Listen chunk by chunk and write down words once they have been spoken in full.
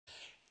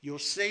You'll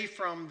see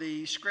from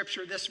the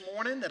scripture this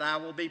morning that I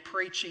will be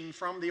preaching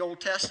from the Old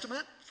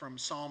Testament, from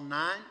Psalm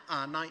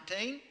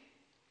 19.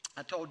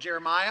 I told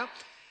Jeremiah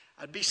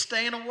I'd be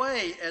staying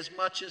away as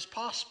much as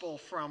possible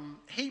from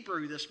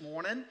Hebrew this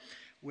morning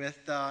with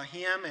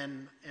him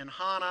and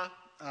Hannah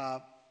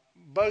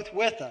both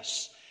with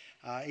us.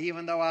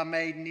 Even though I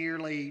made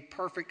nearly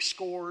perfect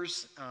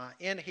scores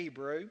in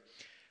Hebrew,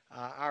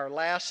 our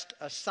last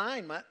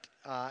assignment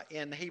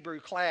in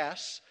Hebrew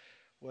class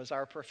was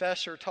our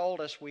professor told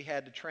us we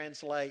had to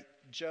translate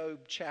Job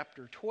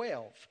chapter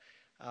 12,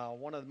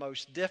 one of the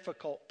most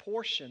difficult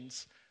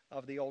portions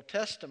of the Old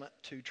Testament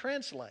to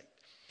translate.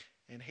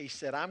 And he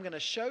said, I'm going to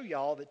show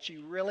y'all that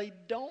you really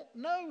don't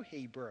know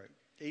Hebrew,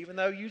 even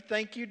though you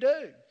think you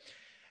do.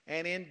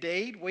 And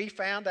indeed, we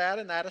found out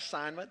in that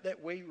assignment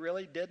that we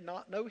really did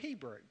not know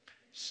Hebrew.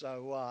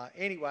 So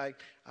anyway,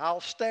 I'll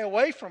stay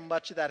away from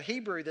much of that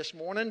Hebrew this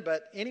morning.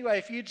 But anyway,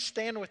 if you'd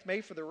stand with me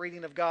for the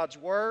reading of God's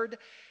Word.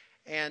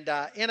 And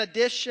in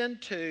addition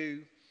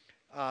to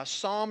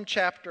Psalm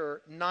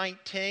chapter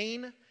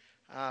 19,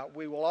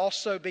 we will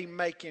also be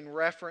making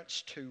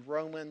reference to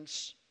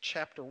Romans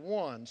chapter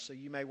 1. So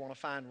you may want to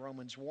find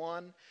Romans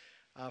 1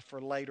 for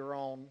later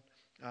on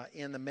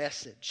in the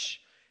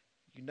message.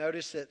 You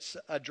notice it's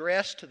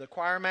addressed to the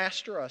choir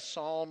master, a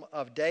psalm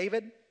of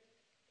David.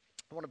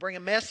 I want to bring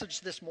a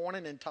message this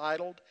morning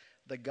entitled,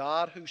 The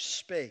God Who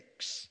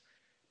Speaks.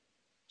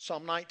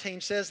 Psalm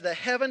 19 says, The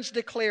heavens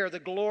declare the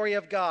glory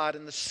of God,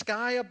 and the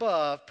sky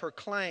above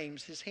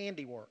proclaims His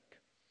handiwork.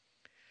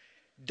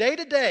 Day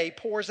to day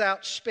pours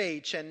out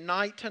speech, and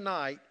night to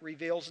night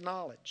reveals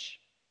knowledge.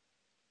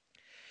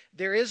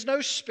 There is no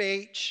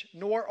speech,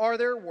 nor are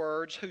there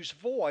words whose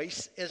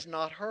voice is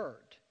not heard.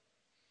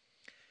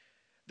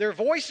 Their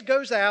voice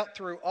goes out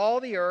through all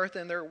the earth,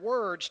 and their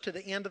words to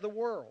the end of the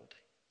world.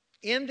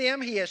 In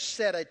them He has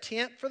set a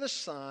tent for the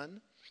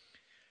sun,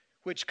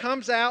 which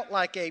comes out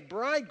like a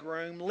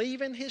bridegroom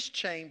leaving his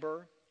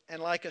chamber,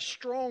 and like a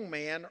strong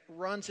man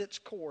runs its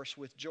course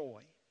with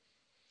joy.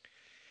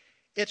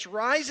 Its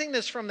rising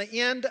is from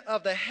the end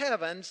of the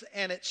heavens,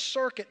 and its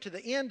circuit to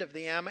the end of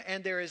them,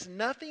 and there is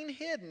nothing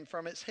hidden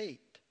from its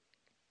heat.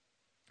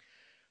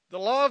 The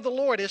law of the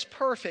Lord is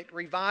perfect,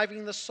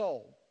 reviving the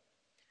soul.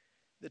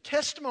 The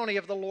testimony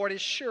of the Lord is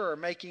sure,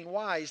 making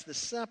wise the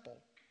simple.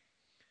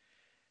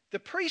 The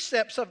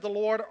precepts of the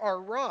Lord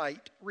are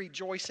right,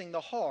 rejoicing the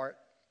heart.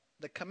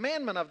 The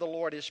commandment of the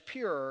Lord is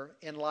pure,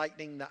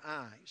 enlightening the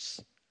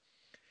eyes.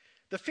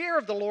 The fear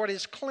of the Lord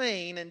is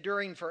clean,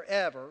 enduring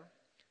forever.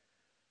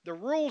 The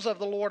rules of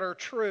the Lord are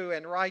true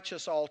and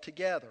righteous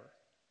altogether.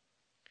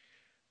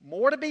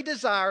 More to be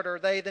desired are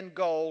they than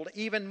gold,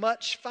 even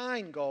much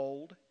fine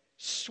gold,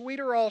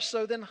 sweeter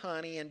also than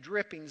honey and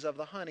drippings of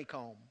the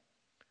honeycomb.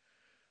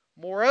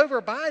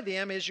 Moreover, by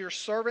them is your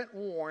servant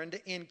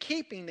warned. In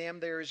keeping them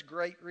there is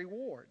great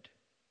reward.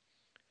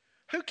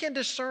 Who can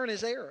discern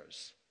his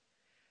errors?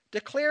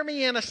 Declare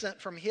me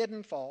innocent from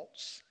hidden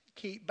faults.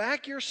 Keep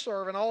back your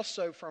servant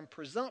also from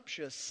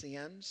presumptuous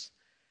sins.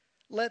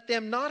 Let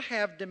them not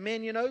have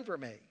dominion over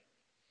me.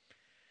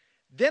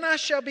 Then I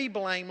shall be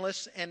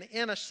blameless and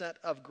innocent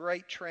of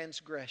great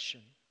transgression.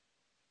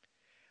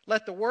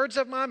 Let the words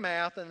of my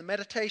mouth and the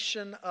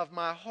meditation of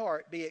my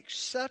heart be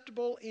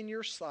acceptable in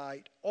your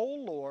sight, O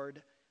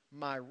Lord,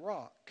 my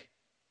rock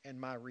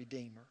and my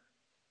redeemer.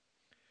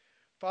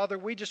 Father,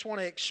 we just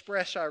want to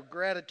express our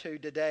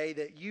gratitude today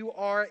that you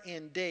are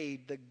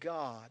indeed the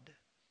God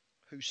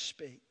who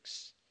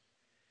speaks.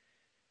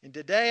 And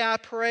today I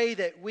pray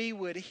that we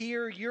would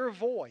hear your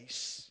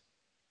voice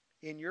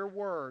in your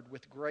word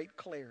with great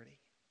clarity.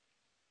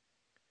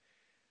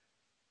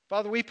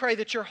 Father, we pray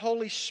that your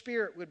Holy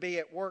Spirit would be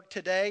at work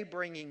today,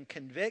 bringing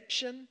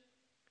conviction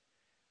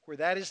where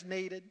that is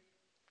needed,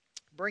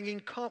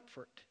 bringing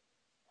comfort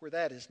where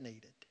that is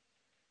needed.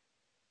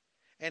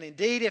 And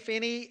indeed, if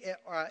any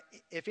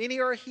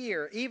are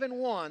here, even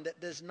one that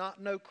does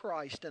not know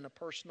Christ in a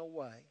personal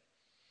way,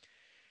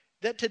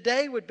 that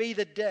today would be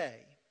the day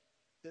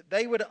that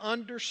they would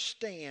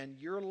understand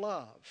your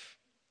love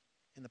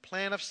and the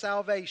plan of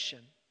salvation,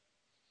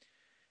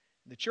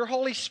 that your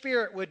Holy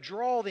Spirit would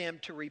draw them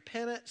to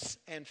repentance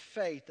and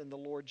faith in the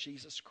Lord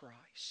Jesus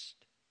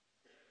Christ.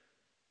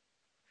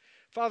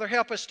 Father,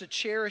 help us to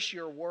cherish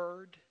your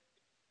word,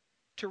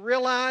 to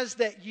realize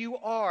that you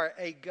are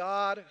a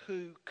God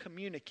who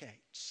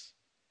communicates,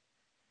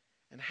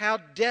 and how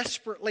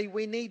desperately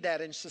we need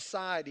that in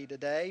society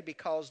today,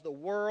 because the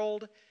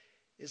world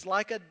is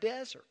like a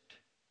desert.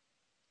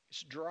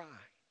 It's dry.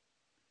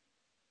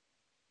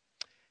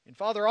 And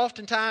Father,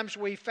 oftentimes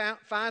we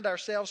find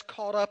ourselves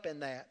caught up in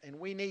that, and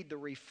we need the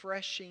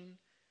refreshing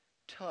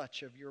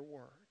touch of your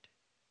word.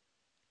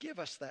 Give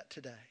us that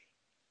today.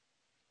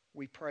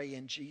 We pray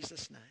in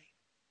Jesus' name.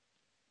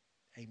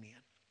 Amen.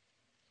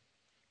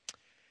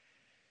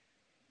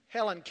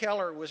 Helen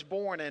Keller was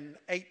born in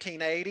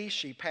 1880.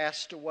 She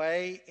passed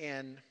away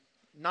in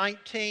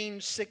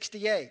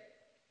 1968.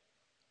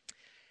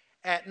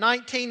 At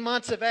 19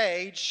 months of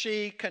age,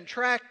 she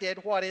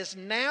contracted what is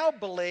now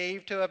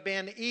believed to have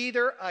been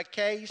either a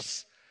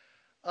case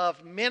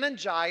of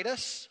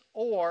meningitis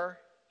or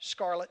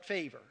scarlet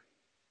fever.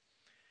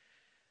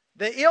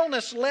 The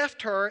illness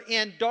left her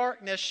in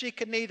darkness. She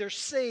could neither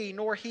see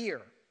nor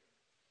hear.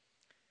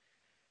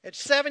 At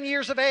 7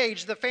 years of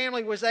age, the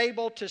family was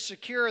able to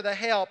secure the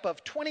help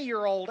of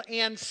 20-year-old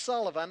Ann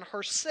Sullivan,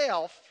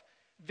 herself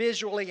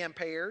visually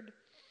impaired,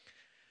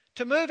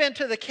 to move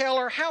into the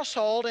Keller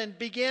household and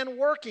begin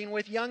working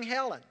with young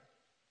Helen.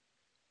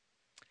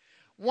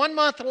 1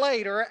 month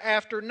later,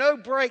 after no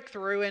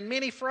breakthrough and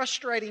many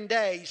frustrating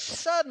days,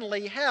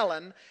 suddenly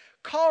Helen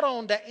caught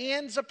on to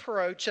Ann's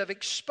approach of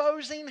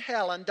exposing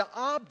Helen to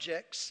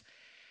objects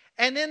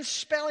and then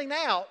spelling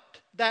out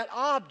that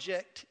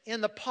object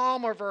in the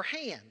palm of her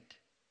hand.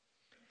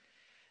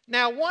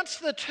 Now, once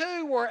the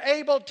two were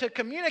able to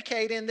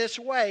communicate in this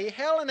way,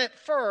 Helen at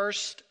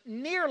first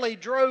nearly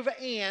drove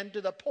Ann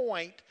to the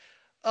point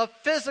of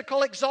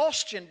physical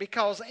exhaustion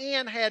because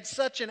Ann had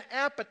such an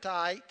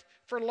appetite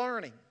for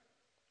learning.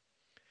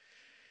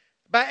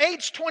 By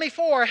age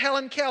 24,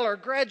 Helen Keller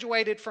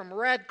graduated from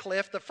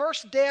Radcliffe, the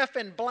first deaf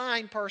and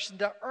blind person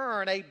to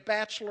earn a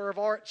Bachelor of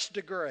Arts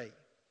degree.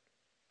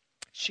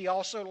 She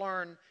also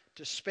learned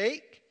to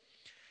speak,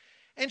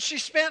 and she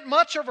spent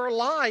much of her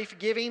life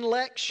giving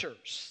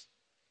lectures.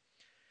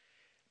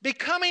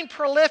 Becoming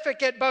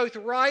prolific at both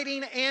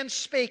writing and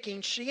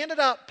speaking, she ended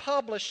up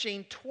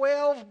publishing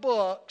 12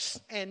 books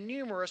and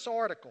numerous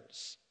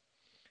articles.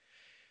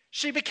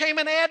 She became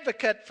an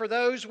advocate for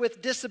those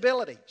with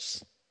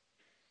disabilities.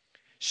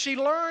 She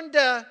learned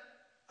to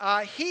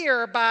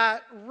hear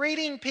by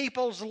reading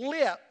people's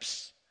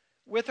lips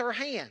with her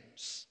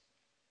hands.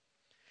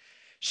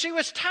 She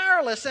was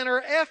tireless in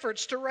her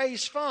efforts to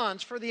raise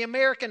funds for the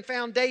American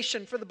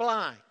Foundation for the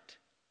Blind.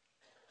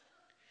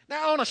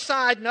 Now, on a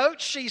side note,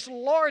 she's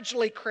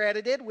largely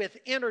credited with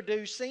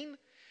introducing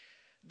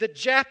the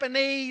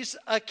Japanese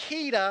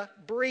Akita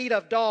breed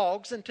of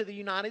dogs into the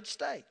United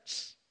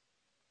States.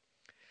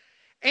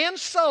 Ann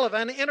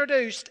Sullivan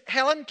introduced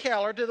Helen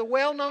Keller to the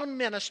well-known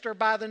minister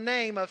by the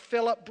name of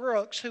Philip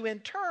Brooks, who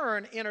in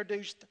turn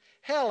introduced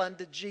Helen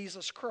to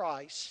Jesus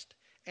Christ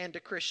and to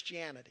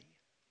Christianity.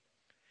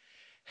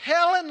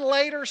 Helen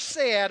later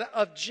said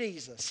of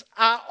Jesus,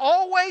 "I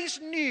always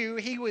knew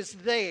he was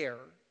there.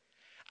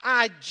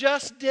 I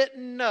just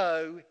didn't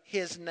know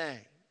his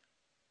name."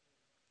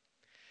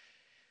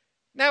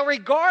 Now,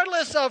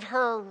 regardless of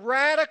her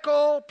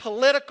radical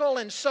political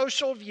and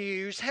social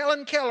views,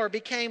 Helen Keller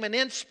became an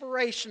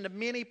inspiration to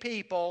many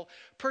people,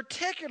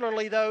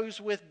 particularly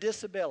those with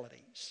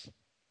disabilities.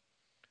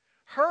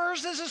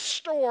 Hers is a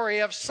story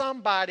of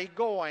somebody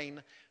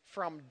going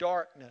from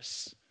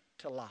darkness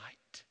to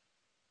light.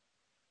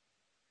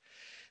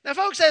 Now,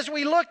 folks, as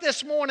we look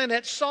this morning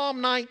at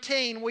Psalm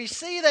 19, we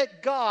see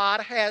that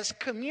God has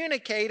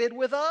communicated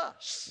with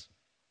us.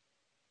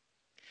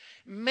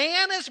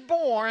 Man is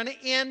born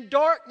in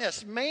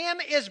darkness.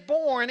 Man is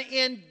born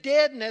in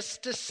deadness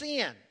to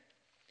sin,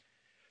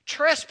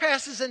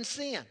 trespasses and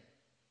sin.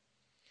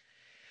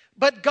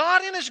 But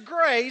God in His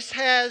grace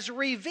has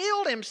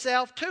revealed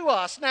Himself to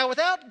us. Now,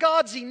 without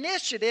God's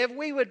initiative,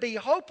 we would be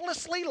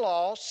hopelessly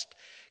lost,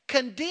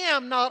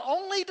 condemned not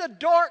only to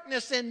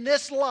darkness in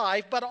this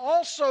life, but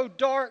also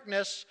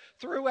darkness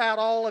throughout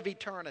all of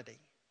eternity.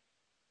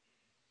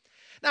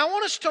 Now, I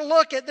want us to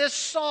look at this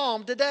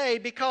psalm today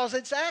because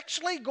it's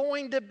actually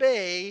going to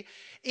be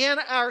in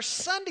our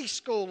Sunday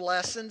school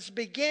lessons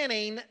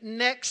beginning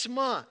next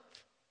month.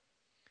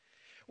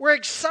 We're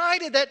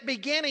excited that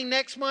beginning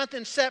next month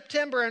in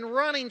September and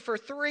running for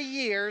 3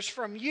 years,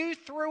 from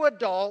youth through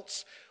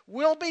adults,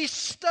 we'll be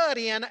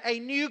studying a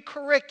new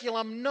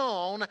curriculum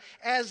known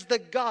as the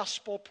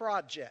Gospel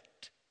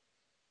Project.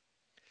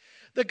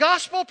 The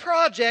Gospel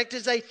Project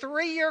is a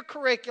 3-year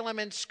curriculum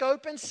in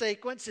scope and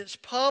sequence. It's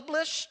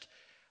published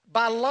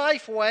by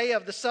Lifeway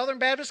of the Southern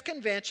Baptist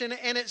Convention,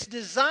 and it's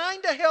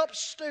designed to help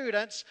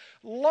students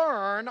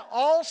learn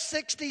all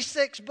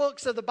 66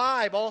 books of the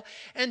Bible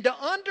and to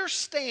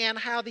understand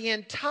how the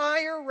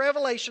entire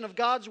revelation of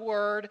God's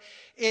Word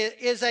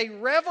is a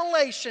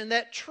revelation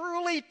that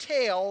truly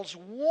tells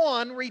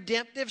one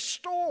redemptive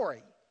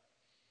story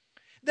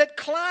that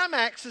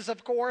climaxes,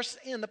 of course,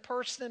 in the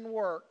person and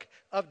work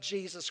of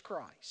Jesus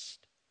Christ.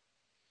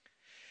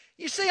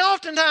 You see,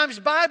 oftentimes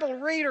Bible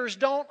readers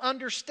don't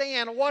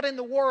understand what in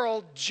the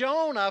world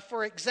Jonah,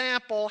 for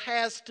example,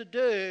 has to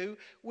do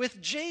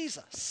with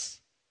Jesus.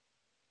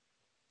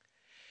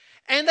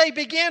 And they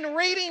begin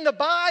reading the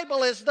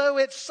Bible as though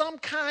it's some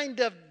kind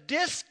of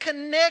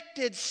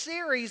disconnected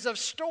series of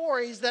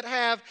stories that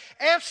have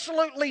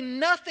absolutely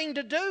nothing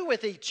to do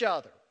with each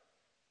other.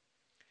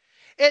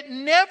 It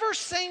never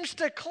seems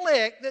to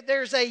click that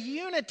there's a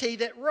unity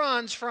that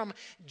runs from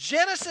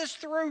Genesis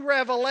through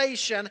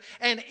Revelation,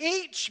 and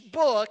each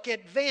book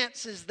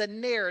advances the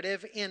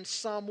narrative in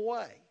some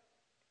way.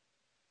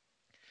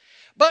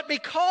 But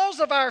because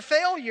of our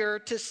failure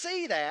to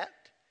see that,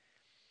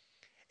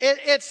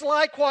 it's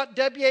like what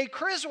W.A.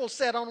 Criswell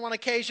said on one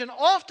occasion: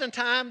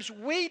 oftentimes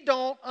we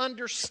don't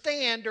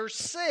understand or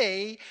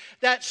see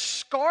that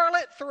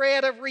scarlet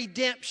thread of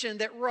redemption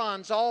that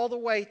runs all the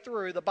way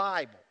through the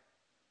Bible.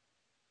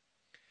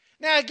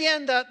 Now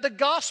again, the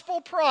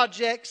Gospel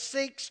Project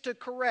seeks to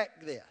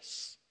correct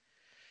this.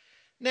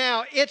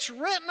 Now, it's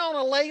written on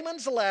a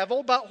layman's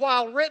level, but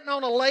while written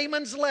on a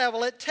layman's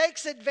level, it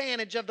takes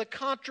advantage of the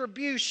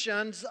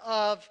contributions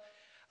of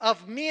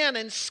men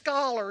and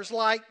scholars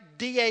like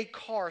D.A.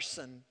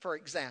 Carson, for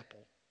example.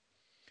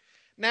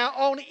 Now,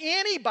 on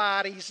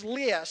anybody's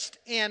list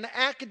in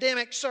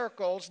academic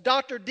circles,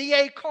 Dr.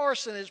 D.A.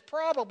 Carson is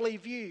probably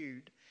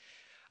viewed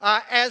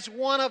as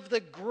one of the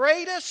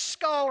greatest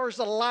scholars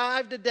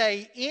alive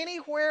today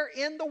anywhere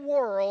in the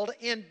world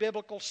in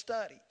biblical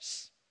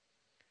studies.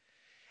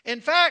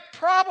 In fact,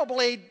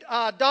 probably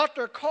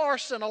Dr.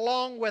 Carson,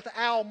 along with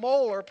Al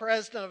Mohler,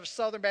 president of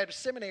Southern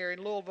Baptist Seminary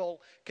in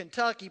Louisville,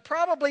 Kentucky,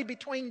 probably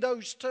between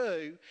those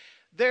two,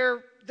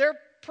 they're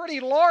pretty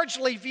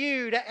largely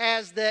viewed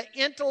as the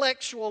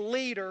intellectual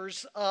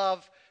leaders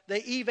of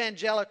the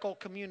evangelical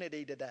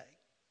community today.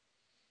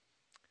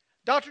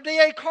 Dr.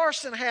 D.A.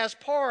 Carson has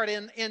part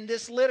in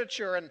this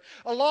literature, and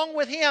along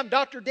with him,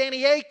 Dr.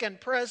 Danny Aiken,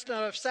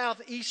 president of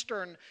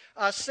Southeastern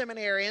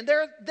Seminary. And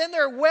then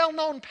there are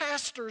well-known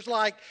pastors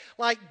like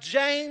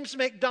James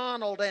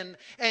McDonald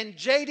and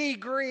J.D.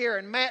 Greer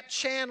and Matt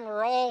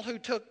Chandler, all who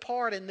took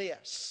part in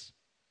this.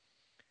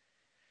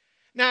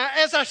 Now,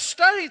 as I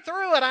studied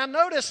through it, I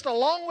noticed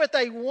along with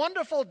a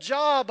wonderful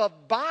job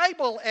of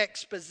Bible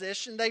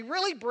exposition, they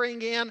really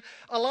bring in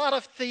a lot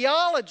of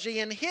theology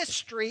and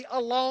history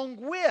along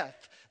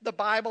with the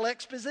Bible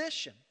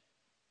exposition.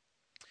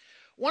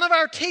 One of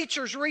our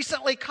teachers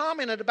recently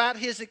commented about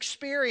his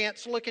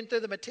experience looking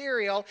through the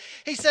material.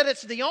 He said,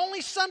 "It's the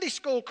only Sunday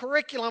school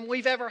curriculum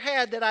we've ever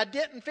had that I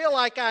didn't feel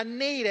like I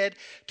needed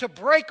to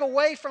break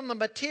away from the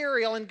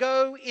material and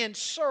go in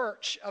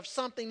search of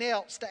something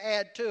else to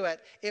add to it.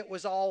 It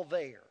was all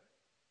there."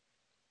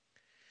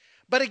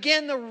 But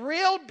again, the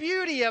real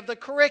beauty of the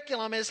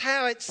curriculum is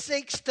how it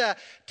seeks to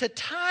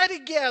tie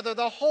together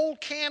the whole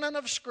canon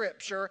of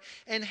Scripture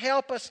and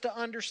help us to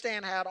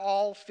understand how it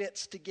all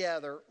fits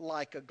together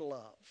like a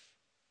glove.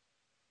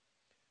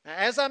 Now,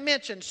 as I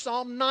mentioned,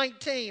 Psalm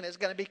 19 is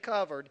going to be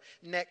covered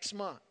next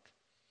month.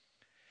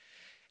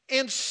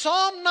 In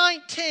Psalm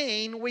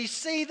 19, we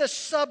see the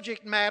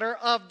subject matter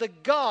of the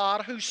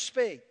God who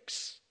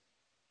speaks.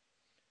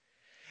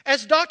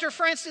 As Dr.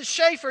 Francis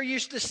Schaeffer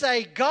used to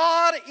say,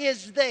 God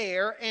is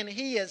there and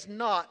He is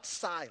not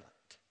silent.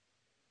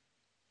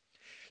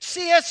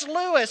 C.S.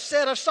 Lewis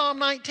said of Psalm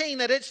 19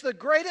 that it's the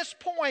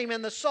greatest poem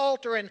in the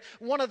Psalter and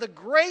one of the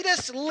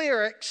greatest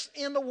lyrics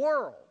in the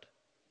world.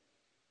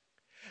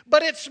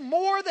 But it's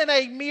more than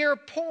a mere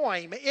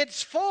poem.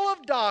 It's full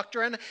of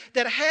doctrine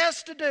that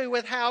has to do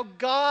with how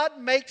God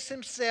makes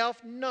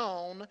Himself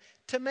known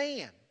to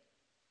man.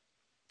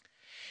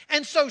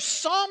 And so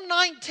Psalm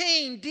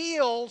 19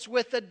 deals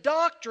with the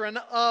doctrine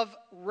of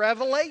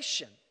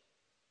revelation.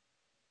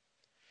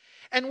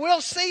 And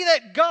we'll see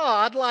that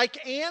God,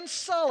 like Anne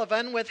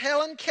Sullivan with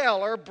Helen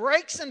Keller,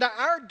 breaks into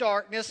our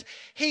darkness.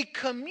 He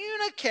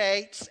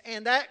communicates,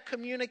 and that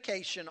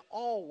communication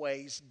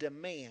always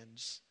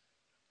demands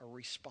a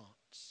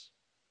response.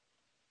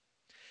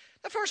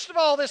 Now, first of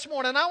all, this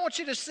morning, I want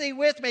you to see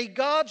with me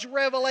God's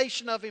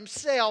revelation of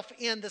Himself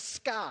in the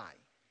sky.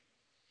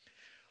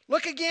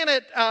 Look again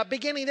at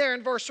beginning there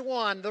in verse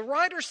 1. The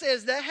writer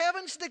says, "The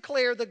heavens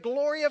declare the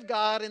glory of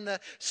God, and the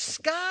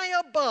sky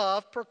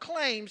above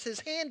proclaims His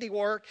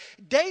handiwork.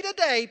 Day to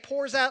day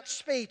pours out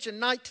speech, and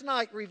night to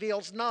night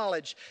reveals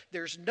knowledge.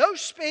 There's no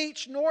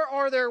speech, nor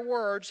are there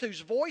words, whose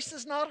voice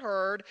is not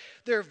heard.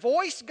 Their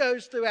voice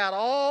goes throughout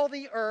all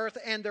the earth,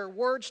 and their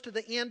words to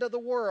the end of the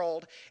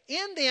world.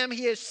 In them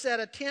He has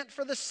set a tent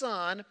for the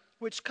sun,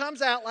 which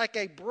comes out like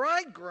a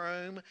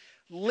bridegroom,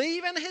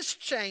 leaving his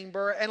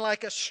chamber, and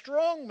like a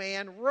strong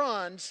man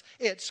runs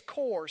its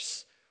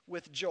course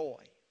with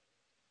joy."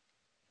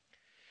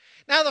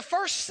 Now, the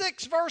first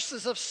 6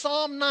 verses of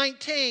Psalm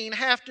 19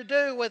 have to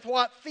do with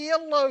what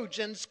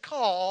theologians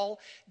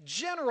call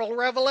general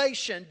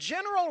revelation.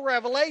 General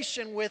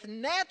revelation, with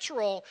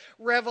natural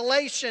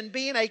revelation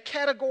being a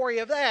category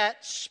of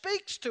that,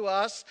 speaks to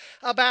us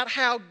about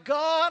how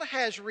God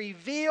has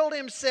revealed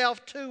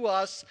Himself to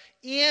us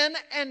in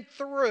and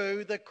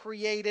through the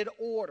created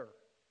order.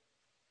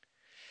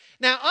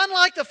 Now,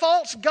 unlike the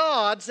false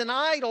gods and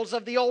idols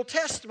of the Old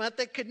Testament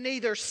that could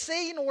neither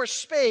see nor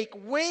speak,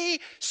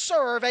 we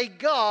serve a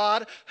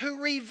God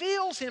who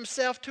reveals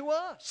Himself to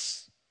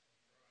us.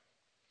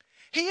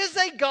 He is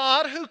a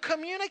God who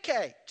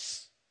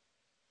communicates.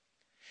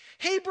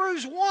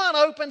 Hebrews 1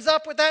 opens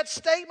up with that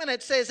statement.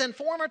 It says, "In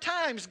former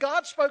times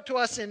God spoke to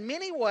us in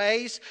many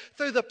ways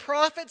through the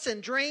prophets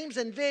and dreams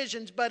and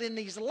visions, but in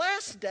these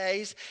last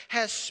days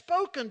has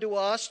spoken to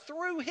us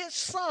through His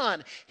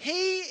Son."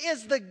 He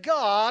is the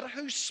God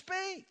who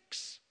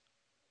speaks.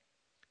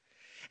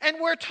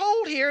 And we're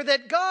told here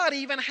that God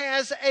even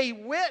has a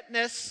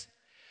witness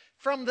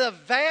from the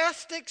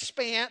vast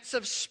expanse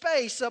of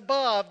space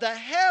above. The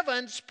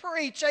heavens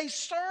preach a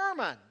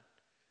sermon.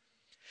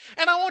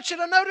 And I want you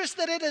to notice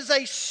that it is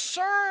a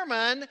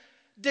sermon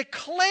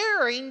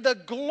declaring the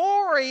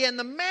glory and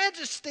the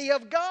majesty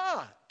of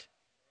God.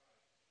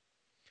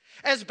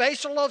 As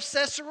Basil of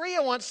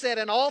Caesarea once said,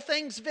 in all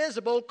things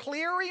visible,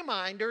 clear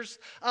reminders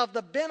of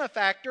the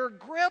benefactor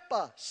grip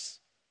us.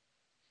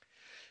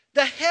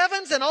 The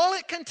heavens and all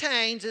it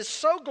contains is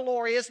so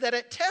glorious that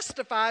it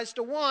testifies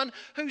to one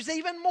who's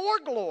even more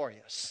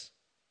glorious.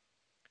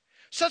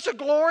 Such a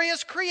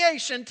glorious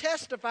creation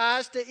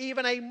testifies to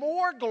even a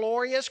more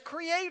glorious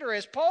creator.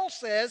 As Paul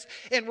says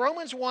in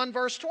Romans 1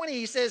 verse 20,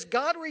 he says,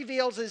 God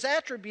reveals his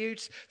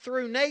attributes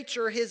through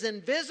nature, his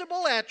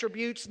invisible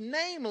attributes,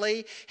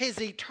 namely his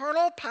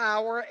eternal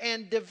power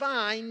and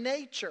divine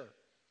nature.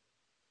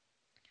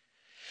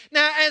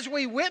 Now, as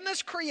we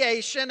witness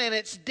creation and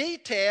its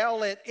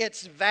detail,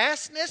 its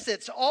vastness,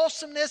 its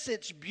awesomeness,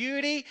 its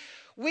beauty,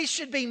 we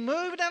should be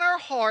moved in our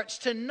hearts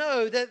to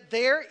know that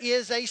there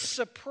is a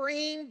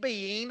supreme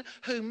being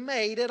who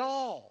made it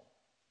all.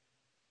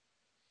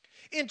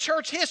 In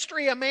church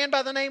history, a man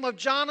by the name of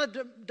John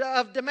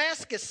of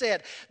Damascus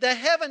said, the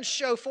heavens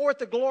show forth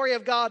the glory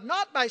of God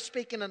not by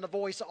speaking in a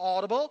voice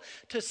audible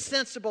to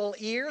sensible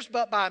ears,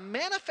 but by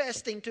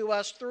manifesting to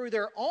us through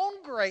their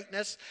own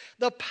greatness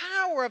the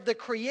power of the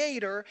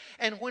Creator.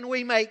 And when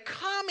we make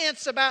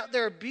comments about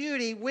their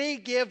beauty, we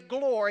give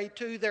glory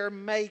to their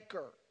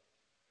Maker.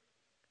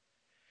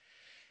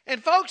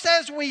 And folks,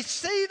 as we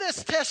see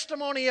this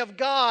testimony of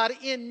God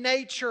in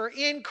nature,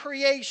 in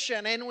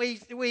creation, and we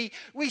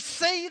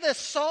see this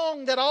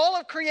song that all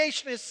of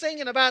creation is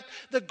singing about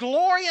the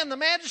glory and the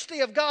majesty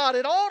of God,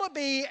 it ought to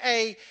be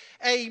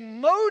a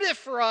motive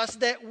for us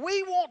that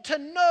we want to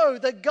know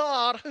the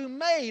God who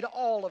made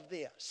all of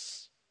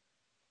this.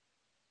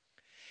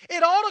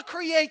 It ought to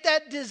create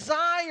that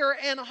desire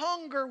and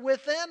hunger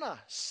within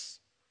us.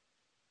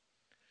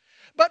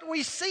 But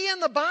we see in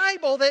the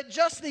Bible that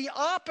just the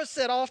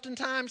opposite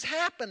oftentimes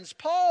happens.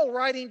 Paul,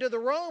 writing to the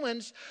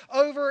Romans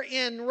over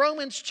in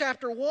Romans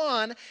chapter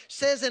 1,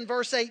 says in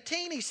verse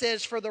 18, he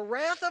says, for the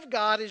wrath of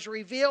God is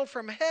revealed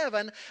from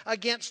heaven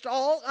against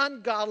all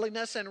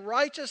ungodliness and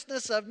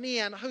righteousness of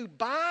men who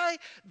by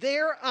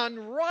their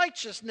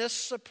unrighteousness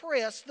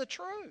suppress the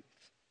truth.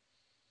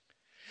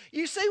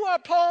 You see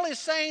what Paul is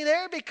saying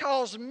there?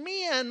 Because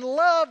men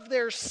love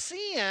their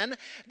sin,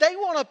 they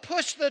want to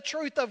push the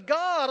truth of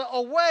God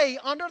away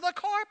under the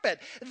carpet.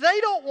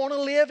 They don't want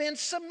to live in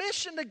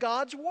submission to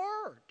God's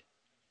word.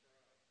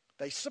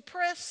 They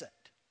suppress it.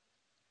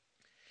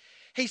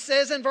 He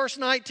says in verse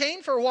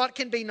 19, for what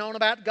can be known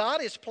about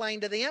God is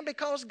plain to them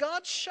because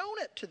God's shown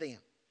it to them.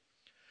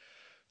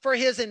 For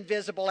his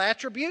invisible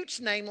attributes,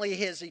 namely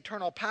his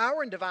eternal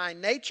power and divine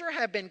nature,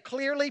 have been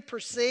clearly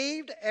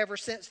perceived ever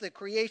since the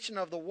creation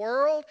of the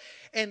world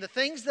and the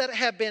things that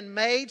have been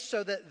made,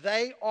 so that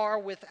they are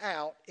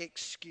without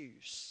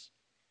excuse.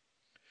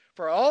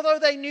 For although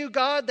they knew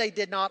God, they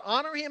did not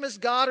honor him as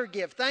God or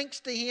give thanks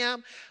to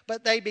him,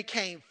 but they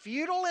became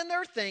futile in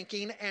their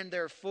thinking and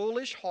their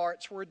foolish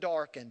hearts were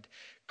darkened.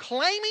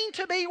 Claiming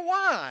to be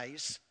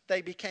wise,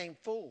 they became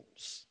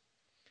fools,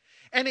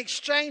 and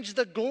exchanged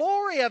the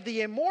glory of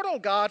the immortal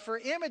God for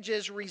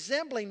images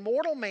resembling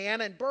mortal man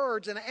and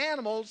birds and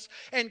animals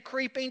and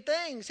creeping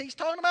things. He's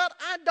talking about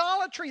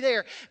idolatry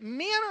there.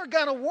 Men are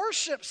going to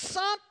worship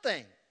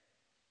something.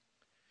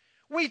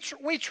 We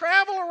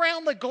travel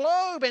around the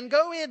globe and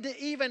go into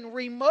even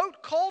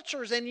remote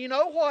cultures, and you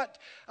know what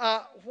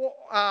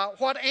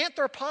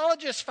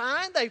anthropologists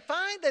find? They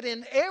find that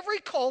in every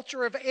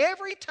culture of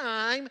every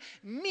time,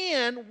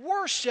 men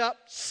worship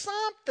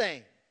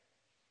something.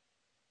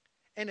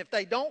 And if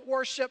they don't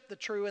worship the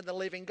true and the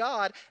living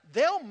God,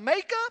 they'll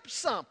make up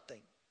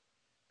something.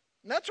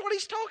 And that's what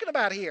he's talking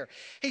about here.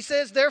 He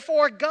says,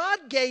 therefore,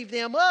 God gave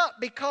them up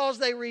because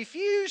they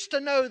refused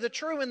to know the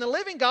true and the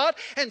living God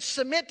and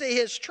submit to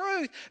his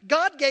truth.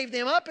 God gave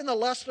them up in the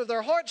lust of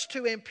their hearts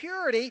to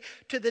impurity,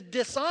 to the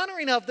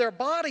dishonoring of their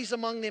bodies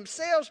among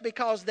themselves,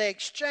 because they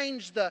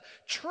exchanged the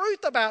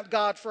truth about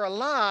God for a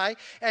lie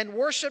and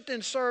worshiped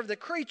and served the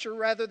creature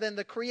rather than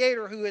the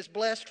Creator, who is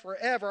blessed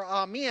forever.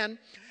 Amen.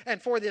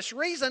 And for this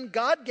reason,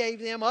 God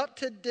gave them up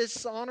to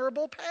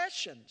dishonorable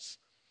passions.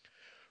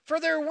 For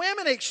their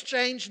women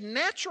exchanged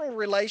natural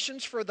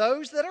relations for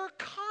those that are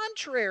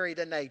contrary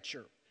to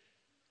nature.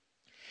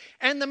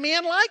 And the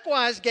men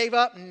likewise gave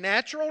up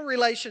natural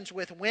relations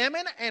with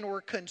women and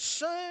were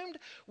consumed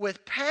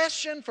with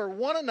passion for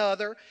one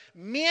another,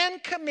 men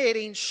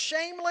committing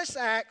shameless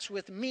acts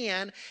with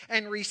men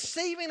and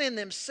receiving in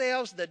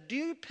themselves the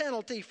due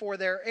penalty for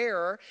their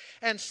error.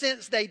 And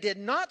since they did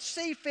not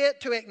see fit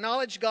to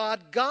acknowledge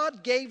God,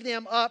 God gave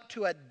them up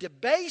to a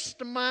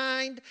debased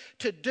mind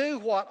to do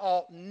what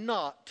ought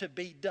not to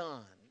be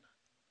done.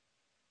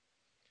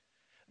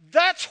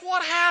 That's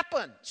what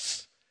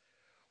happens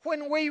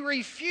when we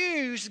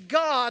refuse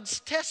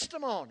God's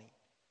testimony.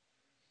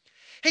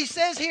 He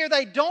says here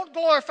they don't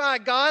glorify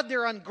God,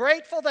 they're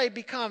ungrateful, they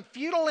become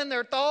futile in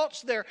their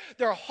thoughts, their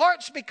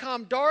hearts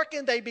become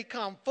darkened, they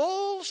become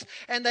fools,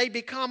 and they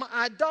become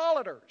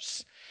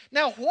idolaters.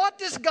 Now, what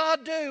does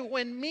God do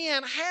when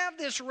men have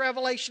this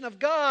revelation of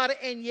God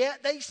and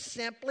yet they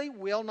simply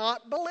will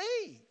not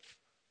believe?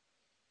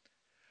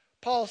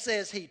 Paul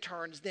says he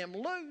turns them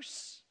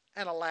loose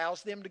and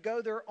allows them to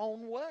go their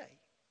own way.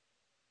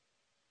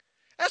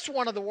 That's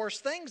one of the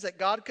worst things that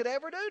God could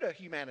ever do to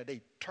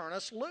humanity. Turn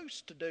us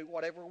loose to do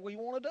whatever we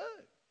want to do.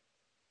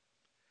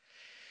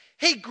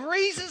 He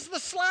greases the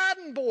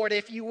sliding board,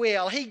 if you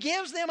will. He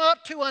gives them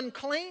up to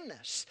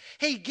uncleanness.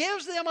 He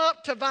gives them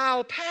up to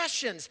vile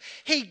passions.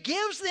 He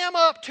gives them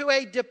up to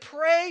a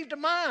depraved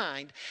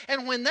mind.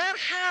 And when that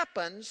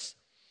happens,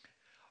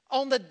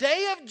 on the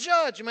day of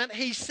judgment,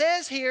 he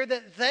says here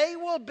that they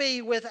will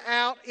be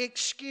without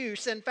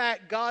excuse. In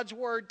fact, God's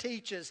word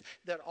teaches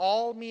that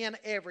all men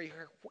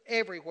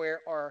everywhere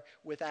are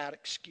without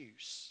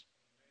excuse.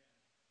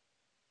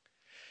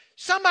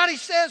 Somebody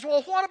says,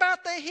 well, what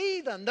about the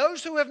heathen?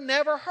 Those who have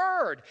never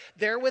heard.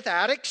 They're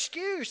without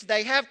excuse.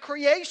 They have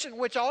creation,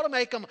 which ought to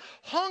make them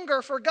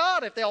hunger for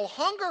God. If they'll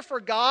hunger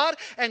for God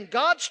and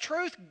God's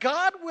truth,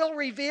 God will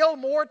reveal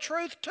more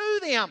truth to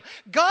them.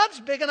 God's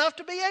big enough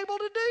to be able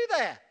to do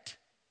that.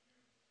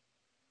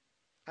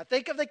 I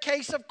think of the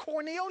case of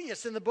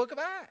Cornelius in the book of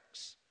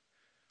Acts.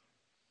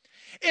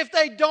 If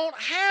they don't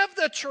have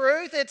the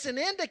truth, it's an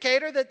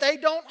indicator that they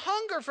don't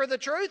hunger for the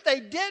truth. They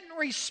didn't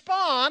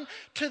respond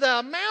to the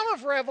amount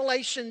of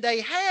revelation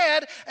they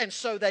had, and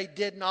so they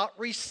did not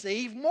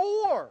receive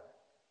more.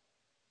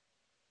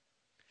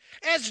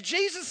 As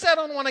Jesus said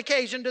on one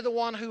occasion, to the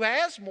one who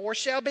has, more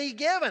shall be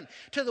given.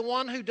 To the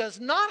one who does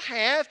not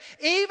have,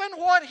 even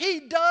what he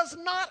does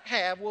not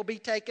have will be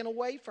taken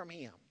away from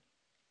him.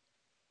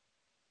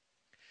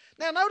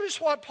 Now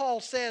notice what Paul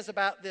says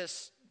about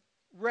this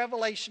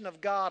revelation of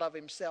God of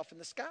himself in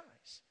the skies.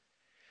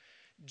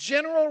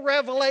 General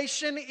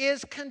revelation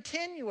is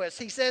continuous.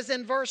 He says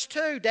in verse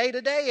 2, day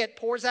to day it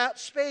pours out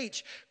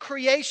speech.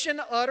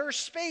 Creation utters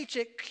speech.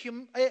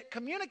 It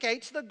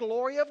communicates the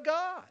glory of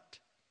God.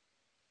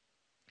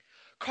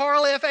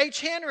 Carl F.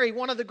 H. Henry,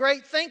 one of the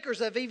great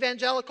thinkers of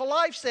evangelical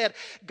life, said,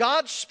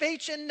 God's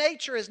speech in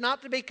nature is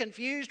not to be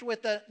confused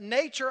with the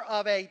nature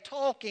of a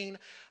talking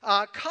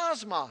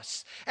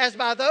cosmos, as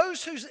by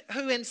those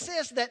who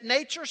insist that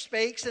nature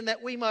speaks and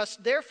that we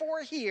must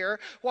therefore hear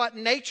what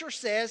nature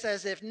says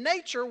as if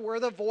nature were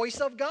the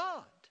voice of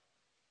God.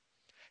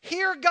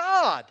 Hear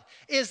God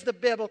is the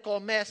biblical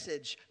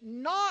message,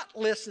 not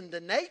listen to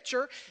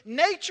nature.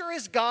 Nature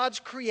is God's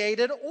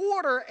created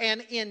order,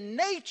 and in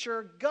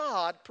nature,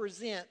 God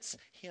presents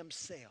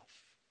himself.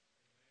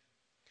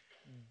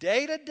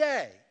 Day to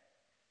day,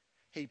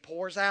 he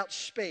pours out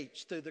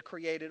speech through the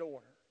created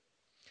order.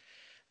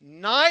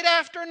 Night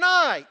after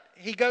night,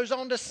 he goes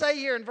on to say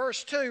here in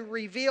verse 2,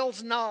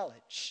 reveals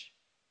knowledge.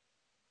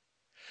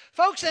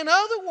 Folks, in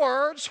other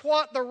words,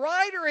 what the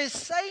writer is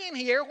saying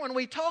here when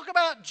we talk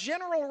about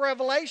general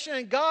revelation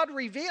and God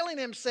revealing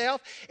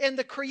himself in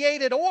the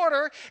created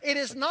order, it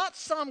is not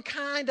some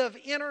kind of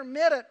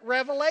intermittent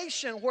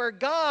revelation where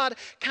God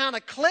kind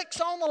of clicks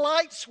on the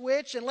light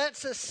switch and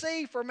lets us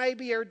see for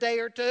maybe a day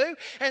or two,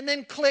 and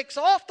then clicks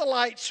off the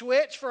light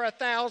switch for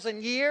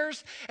 1,000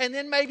 years, and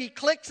then maybe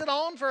clicks it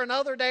on for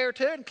another day or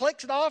two, and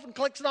clicks it off and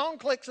clicks it on,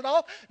 clicks it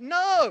off.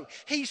 No,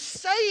 he's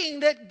saying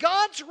that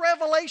God's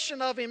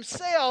revelation of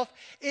himself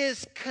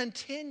is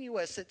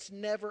continuous. It's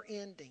never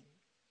ending.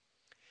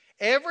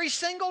 Every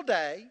single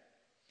day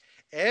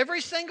of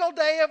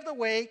the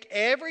week,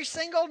 every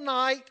single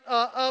night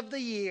of the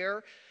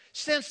year,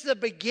 since the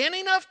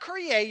beginning of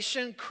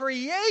creation,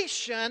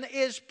 creation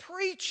is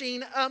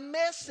preaching a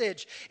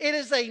message. It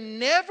is a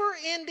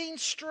never-ending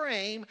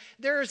stream.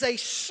 There is a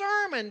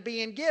sermon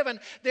being given.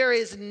 There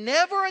is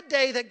never a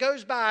day that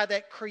goes by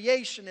that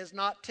creation is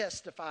not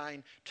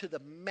testifying to the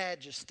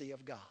majesty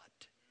of God.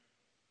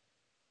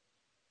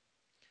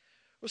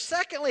 Well,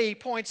 secondly, he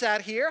points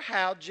out here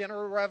how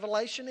general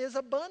revelation is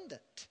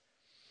abundant.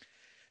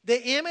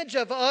 The image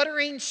of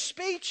uttering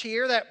speech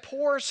here that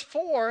pours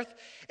forth,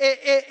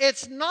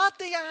 it's not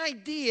the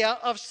idea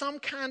of some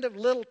kind of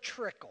little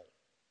trickle.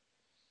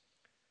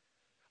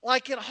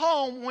 Like at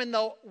home when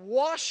the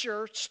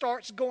washer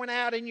starts going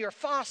out in your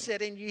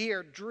faucet and you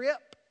hear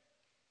drip,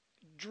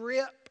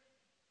 drip,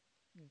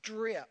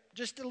 drip,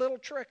 just a little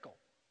trickle.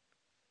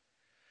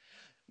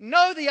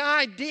 No, the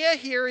idea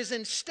here is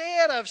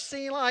instead of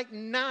seeing like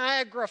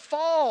Niagara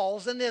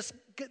Falls and this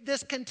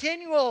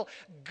continual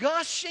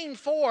gushing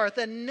forth,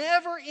 a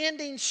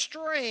never-ending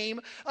stream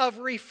of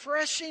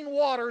refreshing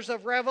waters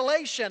of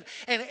revelation.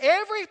 And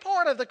every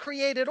part of the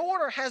created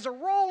order has a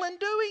role in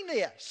doing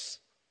this.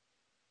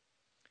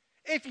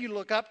 If you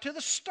look up to the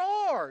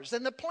stars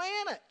and the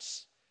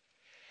planets,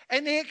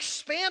 and the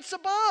expanse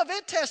above,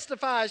 it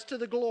testifies to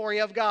the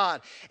glory of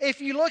God. If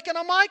you look in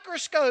a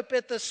microscope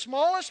at the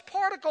smallest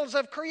particles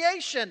of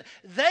creation,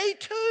 they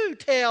too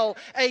tell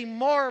a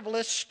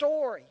marvelous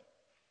story.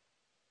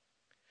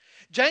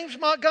 James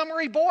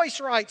Montgomery Boyce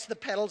writes, the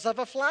petals of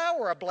a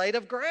flower, a blade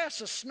of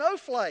grass, a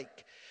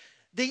snowflake,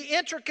 the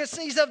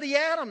intricacies of the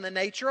atom, the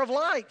nature of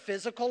light,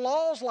 physical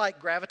laws like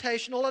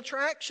gravitational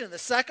attraction, the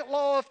second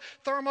law of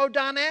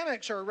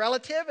thermodynamics or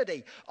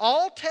relativity,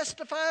 all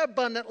testify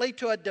abundantly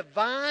to a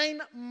divine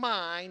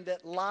mind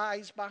that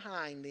lies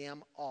behind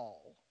them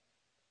all.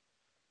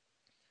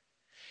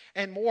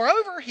 And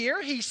moreover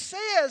here, he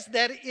says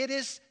that it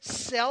is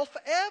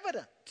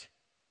self-evident.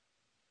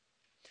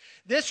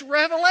 This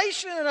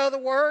revelation, in other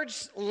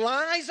words,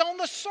 lies on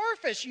the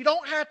surface. You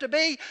don't have to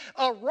be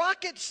a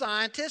rocket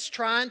scientist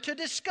trying to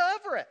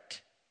discover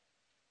it.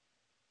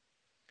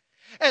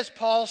 As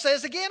Paul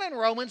says again in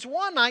Romans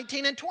 1,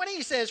 19 and 20,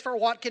 he says, "For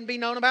what can be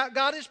known about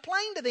God is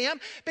plain to them,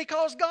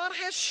 because God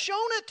has shown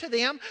it to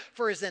them.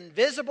 For His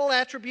invisible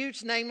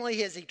attributes, namely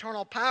His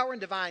eternal power and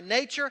divine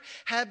nature,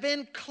 have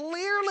been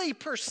clearly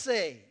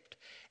perceived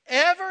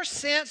ever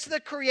since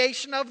the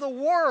creation of the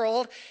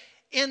world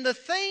in the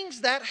things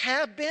that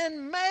have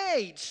been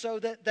made, so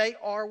that they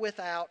are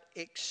without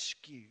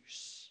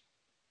excuse."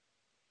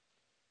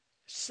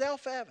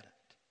 Self-evident.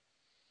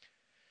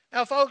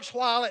 Now, folks,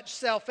 while it's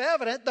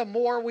self-evident, the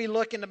more we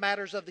look into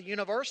matters of the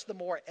universe, the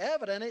more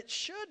evident it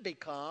should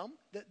become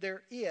that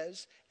there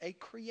is a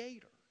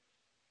creator.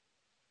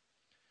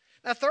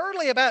 Now,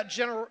 thirdly, about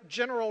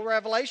general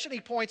revelation, he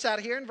points out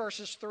here in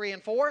verses 3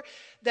 and 4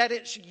 that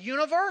it's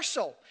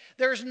universal.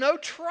 There's no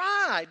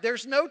tribe,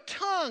 there's no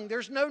tongue,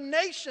 there's no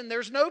nation,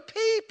 there's no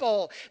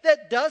people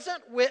that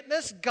doesn't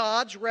witness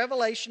God's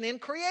revelation in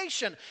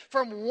creation.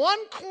 From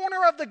one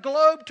corner of the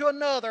globe to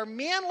another,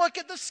 men look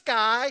at the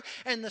sky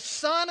and the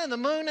sun and the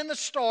moon and the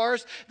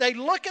stars. They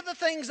look at the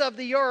things of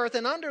the earth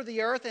and under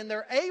the earth, and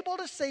they're able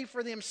to see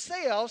for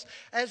themselves,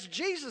 as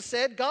Jesus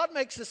said, God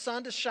makes the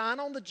sun to shine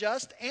on the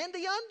just and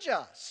the unjust.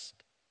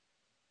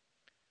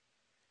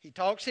 He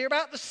talks here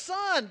about the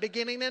sun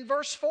beginning in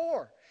verse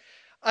 4.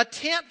 A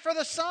tent for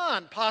the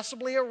sun,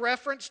 possibly a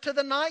reference to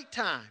the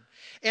nighttime.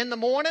 In the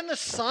morning, the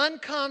sun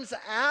comes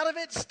out of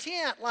its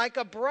tent like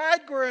a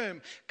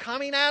bridegroom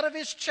coming out of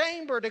his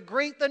chamber to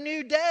greet the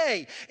new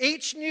day.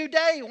 Each new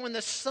day, when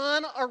the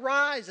sun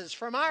arises,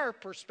 from our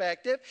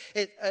perspective,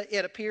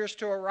 it appears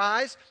to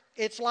arise.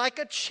 It's like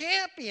a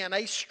champion,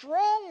 a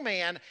strong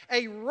man,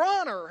 a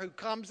runner who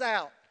comes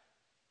out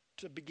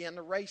to begin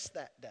the race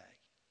that day.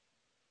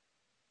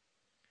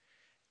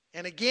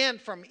 And again,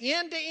 from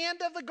end to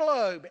end of the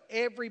globe,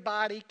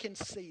 everybody can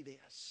see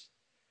this.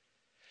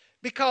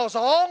 Because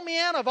all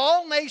men of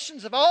all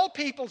nations, of all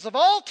peoples, of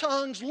all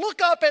tongues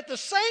look up at the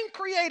same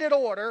created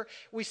order.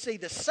 We see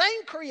the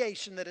same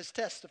creation that is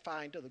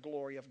testifying to the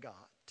glory of God.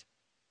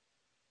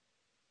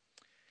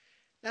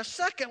 Now,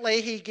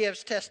 secondly, he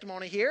gives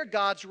testimony here,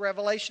 God's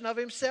revelation of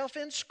Himself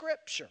in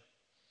Scripture.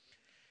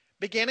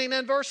 Beginning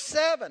in verse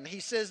 7,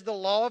 he says, "The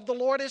law of the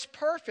Lord is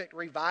perfect,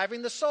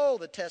 reviving the soul.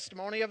 The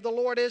testimony of the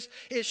Lord is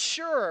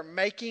sure,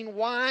 making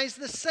wise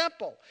the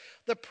simple.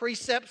 The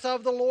precepts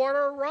of the Lord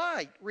are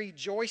right,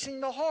 rejoicing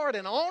the heart."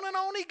 And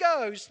on he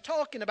goes,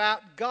 talking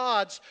about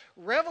God's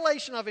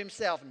revelation of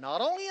Himself, not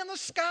only in the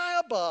sky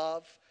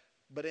above,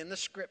 but in the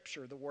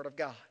Scripture, the Word of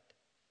God.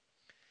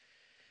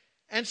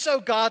 And so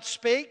God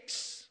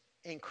speaks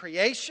in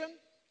creation,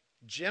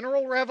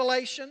 general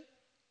revelation,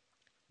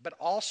 but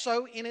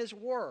also in His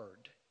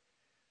Word,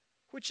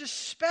 which is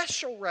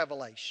special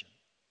revelation.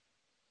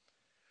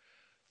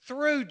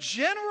 Through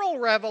general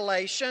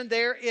revelation,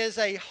 there is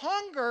a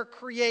hunger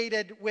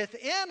created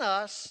within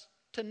us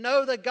to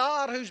know the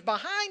God who's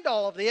behind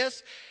all of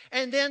this.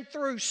 And then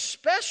through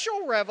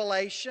special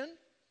revelation,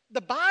 the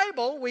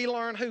Bible, we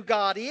learn who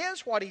God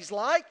is, what He's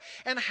like,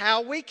 and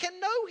how we can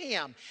know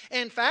Him.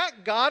 In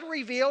fact, God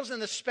reveals in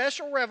the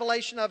special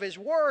revelation of His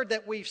Word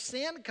that we've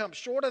sinned, come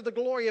short of the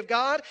glory of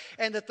God,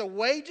 and that the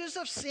wages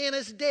of sin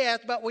is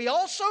death. But we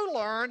also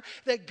learn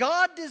that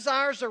God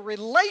desires a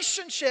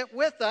relationship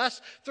with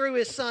us through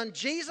His Son,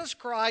 Jesus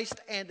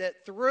Christ, and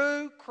that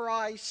through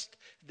Christ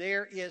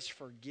there is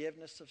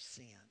forgiveness of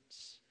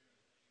sins.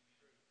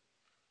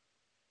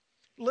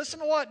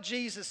 Listen to what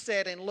Jesus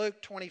said in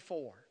Luke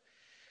 24.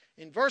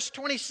 In verse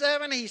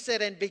 27, he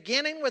said, "And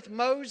beginning with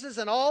Moses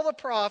and all the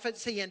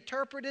prophets, He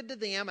interpreted to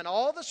them in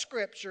all the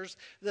Scriptures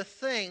the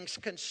things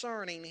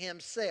concerning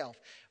Himself."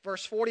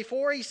 Verse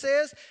 44, he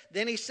says,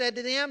 "Then He said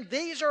to them,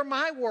 These are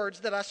my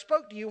words that I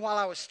spoke to you while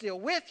I was still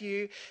with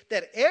you,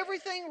 that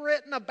everything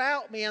written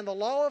about me in the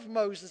law of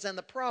Moses and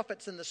the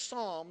prophets and the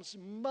Psalms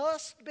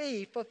must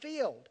be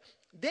fulfilled."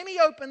 Then He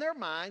opened their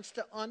minds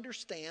to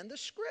understand the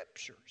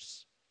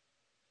Scriptures.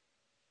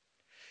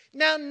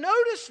 Now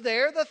notice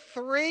there the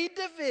three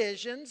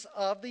divisions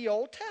of the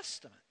Old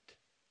Testament.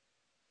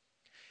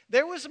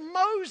 There was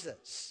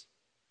Moses.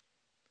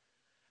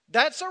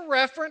 That's a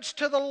reference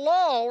to the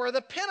law or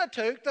the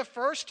Pentateuch, the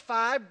first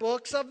 5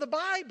 books of the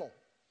Bible.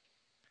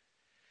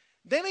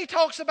 Then he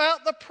talks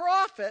about the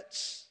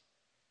prophets.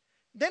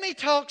 Then he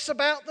talks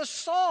about the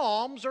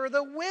Psalms or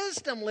the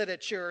wisdom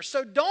literature.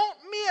 So don't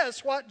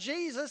miss what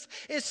Jesus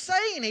is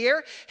saying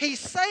here. He's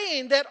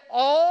saying that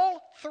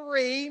all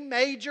 3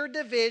 major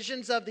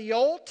divisions of the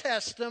Old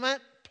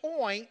Testament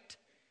point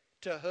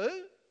to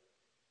who?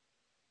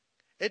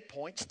 It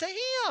points to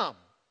Him.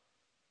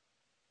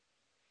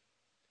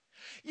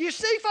 You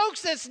see,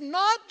 folks, it's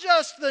not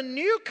just the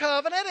New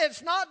Covenant.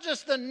 It's not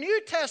just the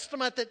New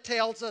Testament that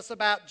tells us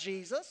about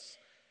Jesus.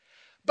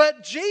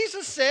 But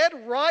Jesus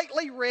said,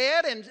 rightly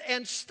read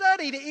and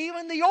studied,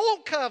 even the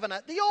Old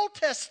Covenant, the Old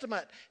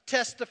Testament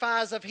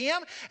testifies of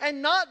Him.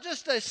 And not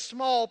just a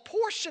small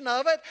portion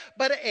of it,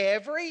 but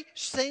every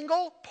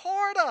single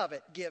part of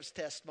it gives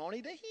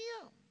testimony to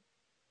Him.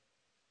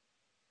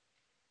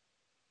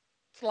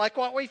 like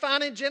what we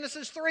find in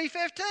Genesis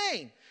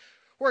 3:15,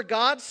 where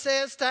God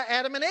says to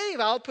Adam and Eve,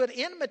 I'll put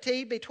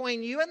enmity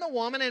between you and the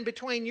woman, and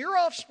between your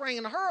offspring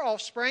and her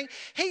offspring.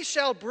 He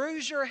shall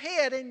bruise your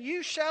head, and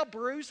you shall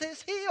bruise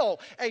his heel.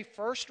 A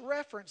first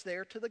reference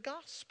there to the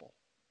gospel.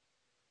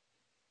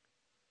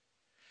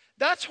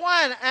 That's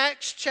why in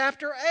Acts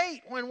chapter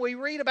 8, when we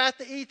read about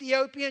the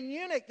Ethiopian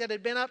eunuch that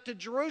had been up to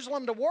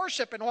Jerusalem to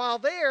worship, and while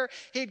there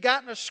he'd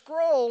gotten a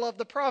scroll of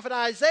the prophet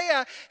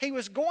Isaiah, he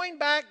was going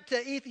back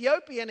to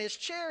Ethiopia in his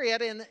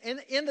chariot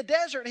in the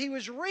desert. He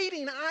was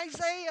reading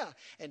Isaiah,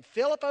 and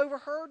Philip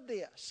overheard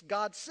this.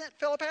 God sent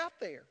Philip out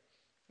there,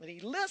 and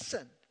he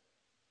listened.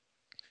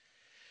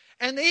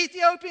 And the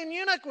Ethiopian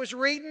eunuch was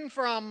reading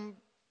from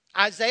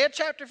Isaiah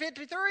chapter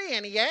 53,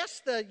 and he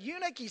asked the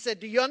eunuch, he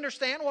said, do you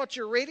understand what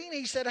you're reading?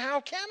 He said,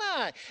 how can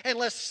I,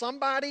 unless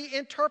somebody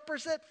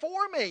interprets it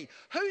for me?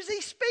 Who's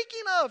he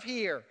speaking of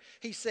here?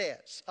 He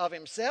says, of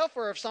himself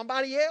or of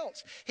somebody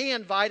else? He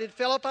invited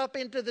Philip up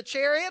into the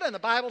chariot, and the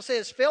Bible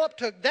says Philip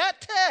took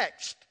that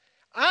text,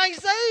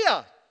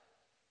 Isaiah,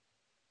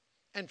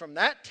 and from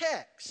that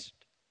text,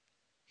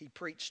 he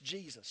preached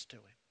Jesus to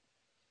him.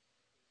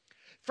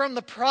 From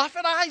the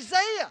prophet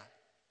Isaiah.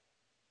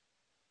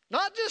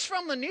 Not just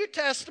from the New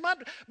Testament,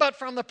 but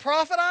from the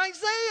prophet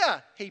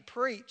Isaiah. He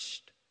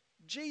preached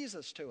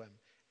Jesus to him,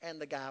 and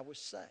the guy was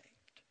saved.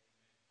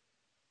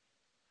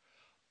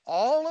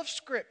 All of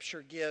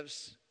Scripture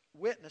gives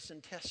witness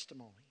and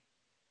testimony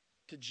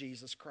to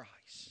Jesus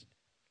Christ.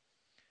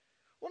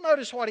 Well,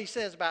 notice what he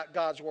says about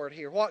God's Word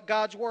here. What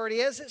God's Word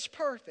is, it's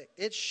perfect,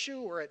 it's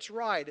sure, it's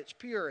right, it's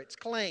pure, it's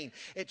clean,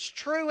 it's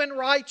true and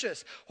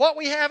righteous. What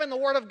we have in the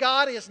Word of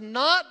God is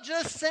not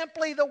just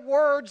simply the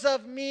words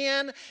of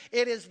men,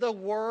 it is the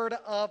Word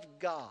of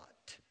God.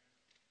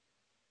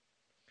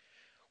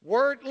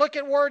 Look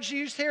at words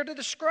used here to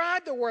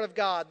describe the Word of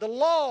God. The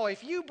law,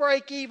 if you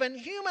break even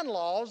human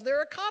laws, there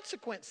are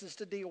consequences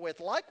to deal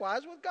with.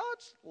 Likewise with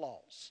God's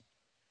laws.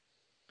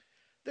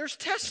 There's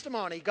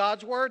testimony.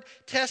 God's Word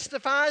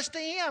testifies to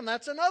Him.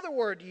 That's another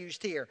word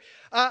used here.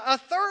 A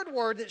third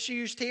word that's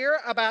used here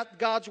about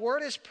God's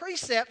Word is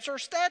precepts or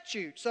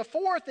statutes. A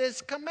fourth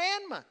is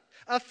commandment.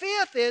 A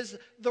fifth is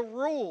the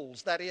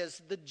rules, that is,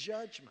 the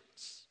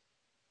judgments.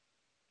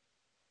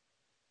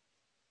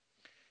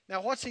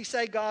 Now, what's he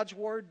say God's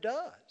Word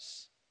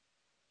does?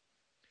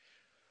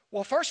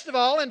 Well, first of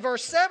all, in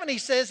verse 7, he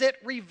says it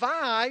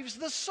revives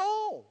the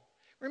soul.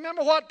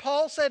 Remember what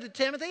Paul said to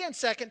Timothy in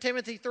 2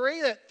 Timothy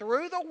 3, that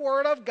through the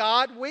Word of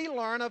God we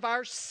learn of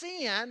our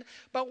sin,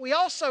 but we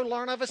also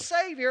learn of a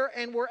Savior,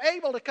 and we're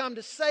able to come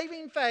to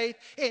saving faith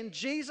in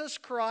Jesus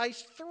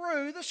Christ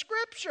through the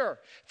Scripture.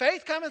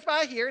 Faith cometh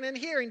by hearing, and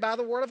hearing by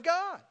the Word of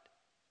God.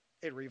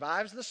 It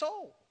revives the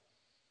soul.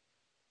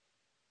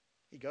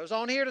 He goes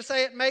on here to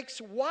say it makes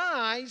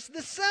wise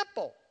the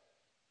simple.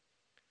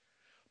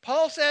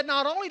 Paul said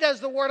not only does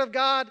the Word of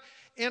God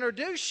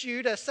introduce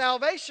you to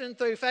salvation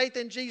through faith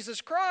in Jesus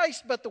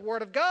Christ, but the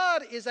Word of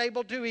God is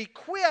able to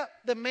equip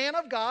the man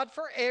of God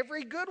for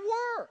every good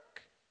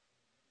work.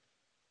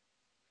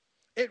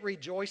 It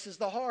rejoices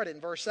the heart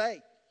in verse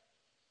 8.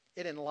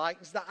 It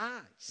enlightens the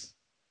eyes.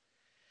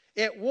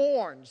 It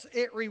warns,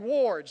 it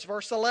rewards,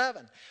 verse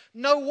 11.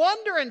 No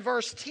wonder in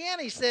verse 10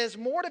 he says,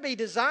 more to be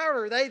desired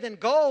are they than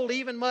gold,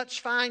 even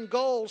much fine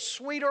gold,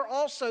 sweeter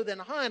also than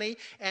honey,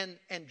 and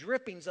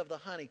drippings of the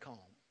honeycomb.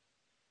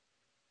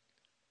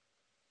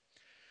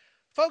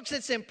 Folks,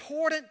 it's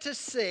important to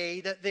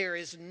see that there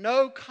is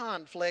no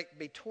conflict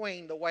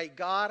between the way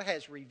God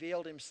has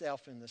revealed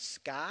Himself in the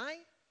sky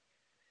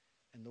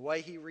and the way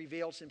He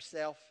reveals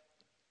Himself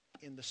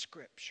in the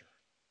Scripture.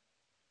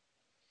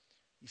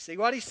 You see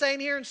what he's saying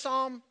here in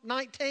Psalm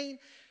 19?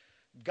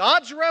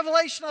 God's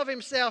revelation of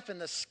Himself in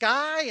the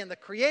sky, in the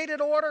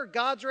created order,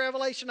 God's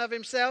revelation of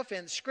Himself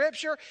in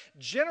Scripture,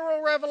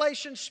 general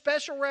revelation,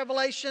 special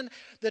revelation.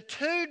 The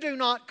two do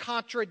not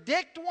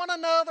contradict one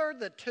another.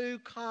 The two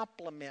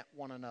complement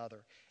one another.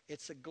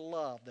 It's a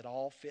glove that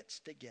all fits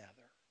together.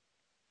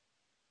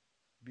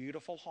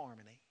 Beautiful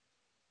harmony.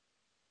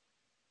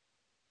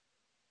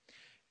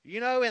 You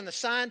know, in the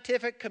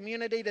scientific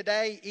community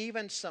today,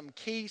 even some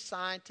key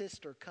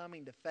scientists are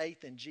coming to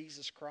faith in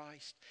Jesus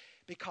Christ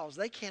because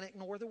they can't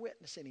ignore the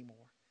witness anymore.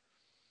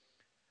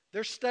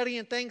 They're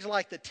studying things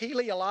like the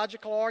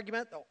teleological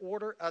argument,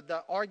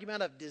 the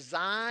argument of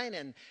design,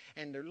 and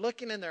they're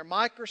looking in their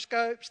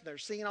microscopes, and they're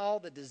seeing all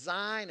the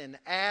design and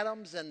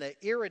atoms and the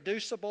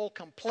irreducible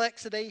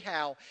complexity,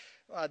 how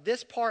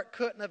this part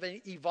couldn't have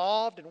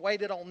evolved and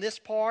waited on this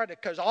part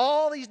because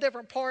all these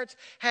different parts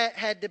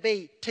had to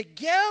be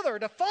together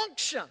to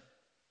function.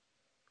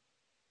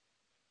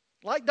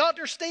 Like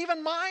Dr.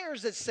 Stephen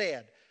Myers has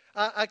said,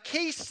 a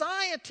key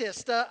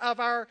scientist of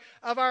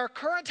our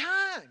current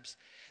times,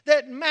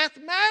 that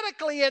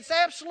mathematically it's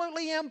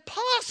absolutely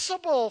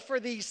impossible for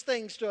these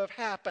things to have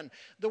happened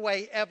the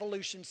way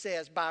evolution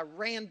says, by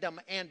random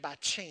and by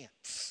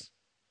chance.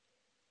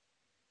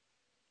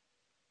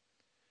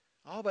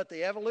 Oh, but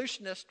the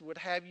evolutionist would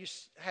have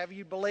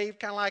you believe,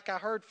 kind of like I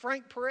heard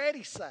Frank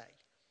Peretti say,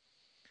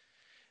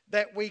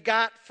 that we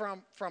got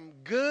from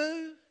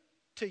goo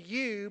to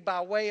you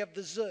by way of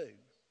the zoo.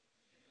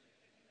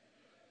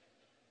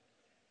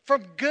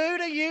 From goo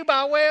to you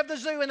by way of the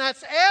zoo. And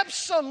that's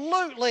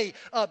absolutely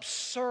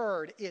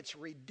absurd. It's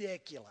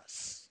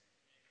ridiculous.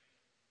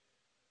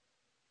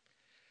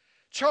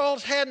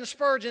 Charles Haddon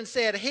Spurgeon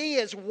said, "He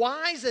is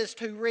wisest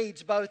who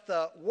reads both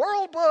the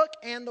World Book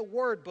and the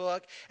Word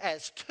Book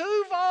as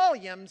two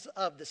volumes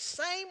of the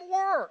same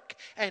work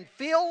and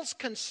feels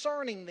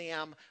concerning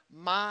them,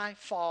 my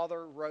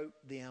Father wrote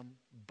them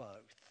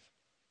both."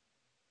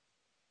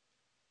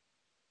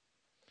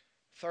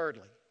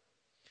 Thirdly,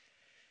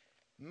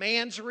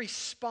 man's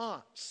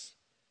response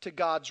to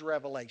God's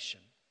revelation.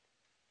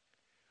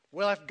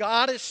 Well, if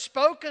God has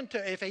spoken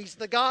to, if He's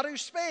the God who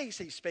speaks,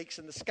 He speaks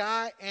in the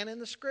sky and in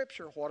the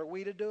Scripture. What are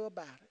we to do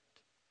about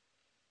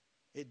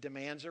it? It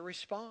demands a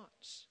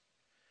response.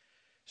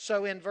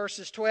 So in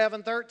verses 12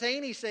 and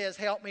 13, He says,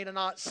 "Help me to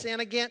not sin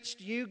against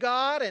you,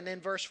 God." And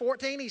in verse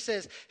 14, He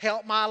says,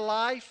 "Help my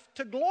life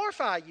to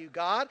glorify you,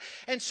 God."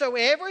 And so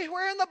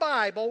everywhere in the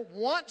Bible,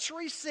 once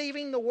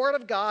receiving the Word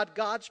of God,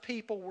 God's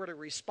people were to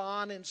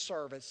respond in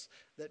service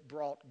that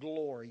brought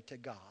glory to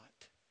God.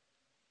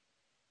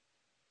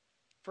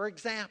 For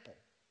example,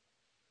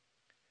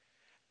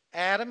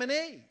 Adam and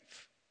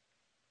Eve.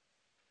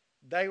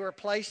 They were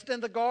placed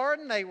in the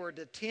garden. They were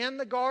to tend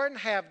the garden,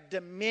 have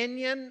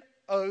dominion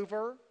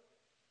over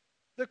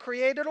the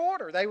created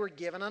order. They were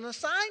given an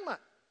assignment.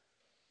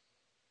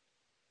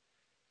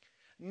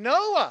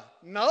 Noah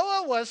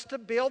was to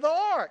build the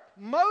ark.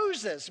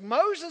 Moses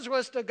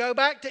was to go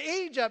back to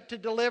Egypt to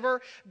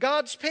deliver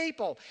God's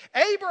people.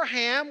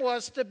 Abraham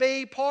was to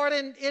be part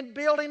in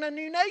building a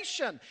new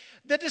nation.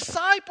 The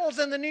disciples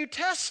in the New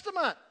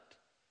Testament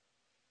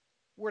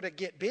were to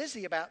get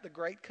busy about the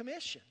Great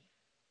Commission.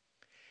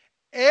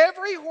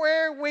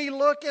 Everywhere we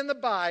look in the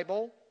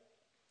Bible,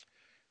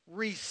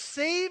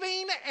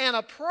 receiving and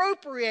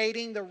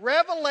appropriating the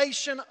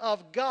revelation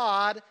of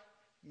God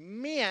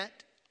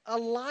meant a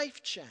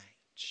life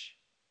change.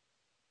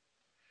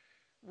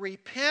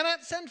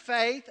 Repentance and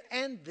faith,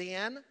 and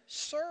then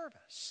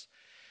service.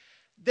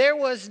 There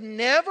was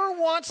never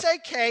once a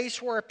case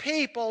where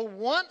people,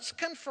 once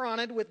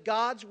confronted with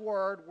God's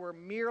Word, were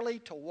merely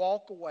to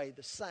walk away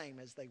the same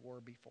as they were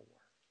before.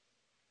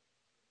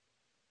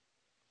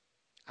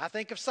 I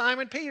think of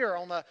Simon Peter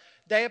on the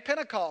day of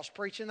Pentecost,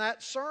 preaching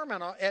that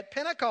sermon at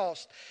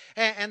Pentecost.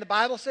 And the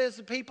Bible says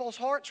the people's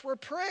hearts were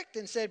pricked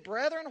and said,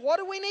 "Brethren, what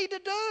do we need to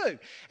do?"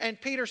 And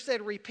Peter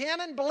said,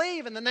 "Repent and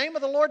believe in the name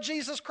of the Lord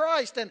Jesus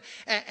Christ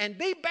and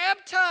be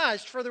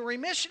baptized for the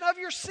remission of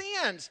your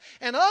sins."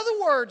 In other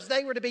words,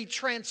 they were to be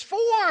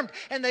transformed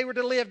and they were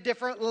to live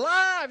different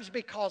lives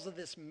because of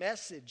this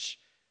message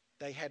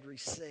they had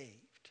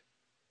received.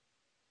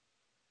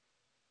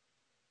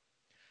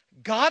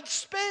 God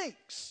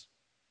speaks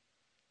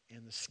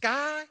in the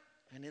sky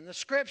and in the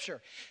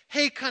Scripture.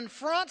 He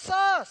confronts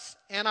us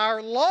in our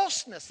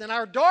lostness, in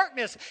our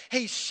darkness.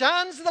 He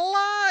shines the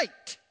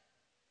light.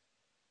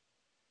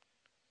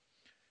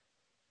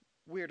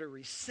 We're to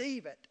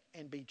receive it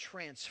and be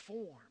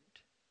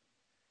transformed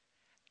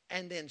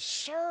and then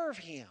serve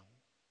Him.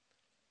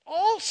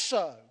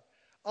 Also,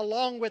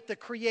 along with the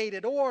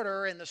created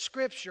order and the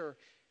Scripture,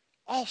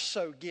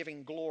 also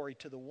giving glory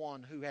to the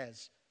one who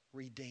has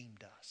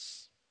redeemed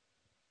us.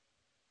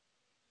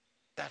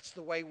 That's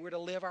the way we're to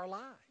live our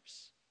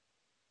lives.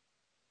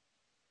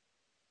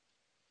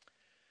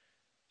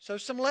 So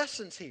some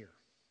lessons here.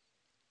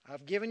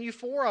 I've given you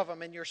 4 of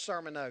them in your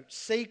sermon notes.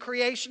 See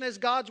creation as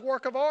God's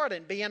work of art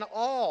and be in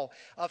awe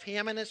of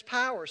Him and His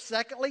power.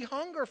 Secondly,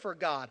 hunger for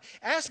God.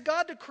 Ask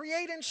God to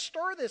create and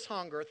stir this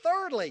hunger.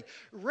 Thirdly,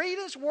 read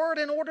His Word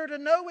in order to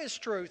know His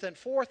truth. And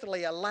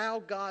fourthly, allow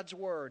God's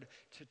Word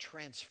to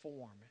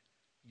transform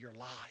your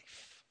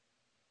life.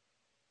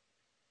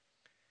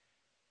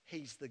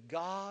 He's the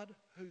God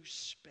who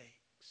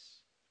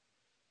speaks.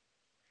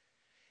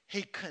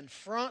 He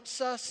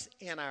confronts us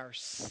in our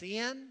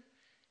sin,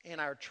 in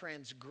our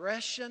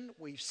transgression.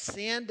 We've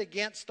sinned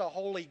against a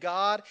holy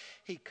God.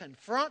 He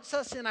confronts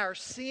us in our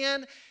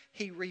sin.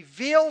 He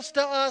reveals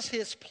to us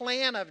His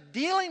plan of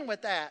dealing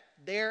with that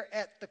there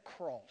at the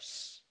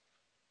cross.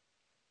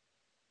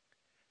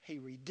 He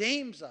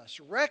redeems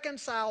us,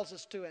 reconciles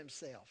us to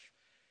Himself,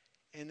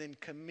 and then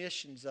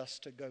commissions us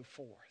to go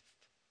forth.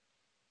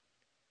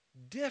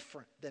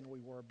 Different than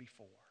we were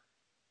before.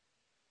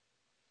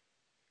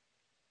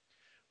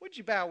 Would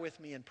you bow with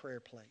me in prayer,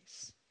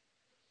 please?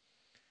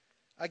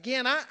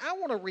 Again, I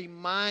want to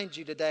remind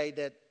you today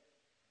that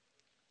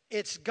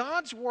it's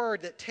God's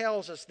Word that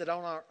tells us that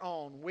on our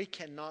own we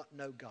cannot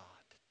know God.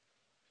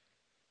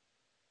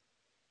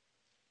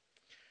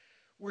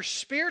 We're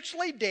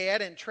spiritually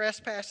dead in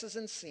trespasses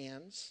and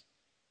sins,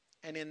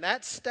 and in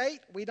that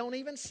state we don't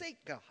even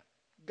seek God.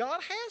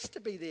 God has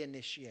to be the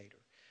initiator.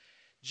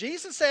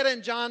 Jesus said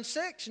in John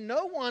 6,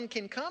 "No one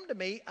can come to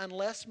me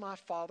unless my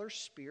Father's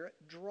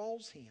Spirit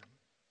draws him."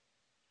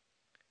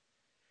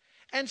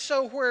 And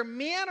so where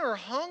men are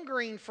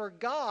hungering for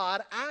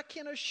God, I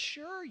can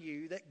assure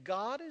you that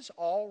God is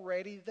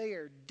already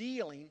there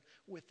dealing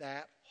with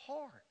that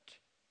heart.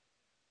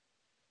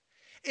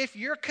 If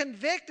you're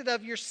convicted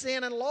of your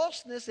sin and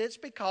lostness, it's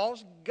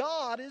because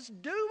God is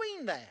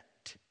doing that.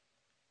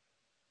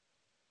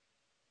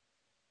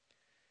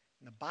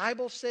 And the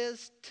Bible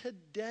says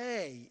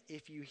today,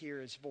 if you hear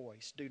His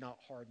voice, do not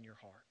harden your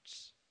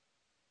hearts.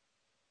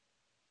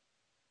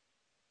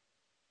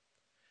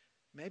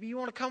 Maybe you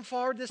want to come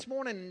forward this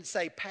morning and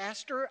say,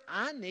 Pastor,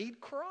 I need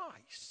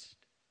Christ.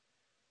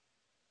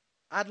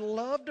 I'd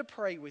love to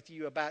pray with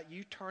you about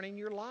you turning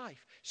your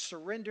life,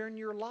 surrendering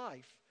your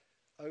life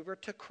over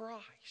to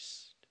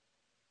Christ.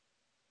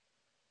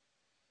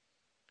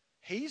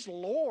 He's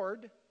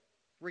Lord,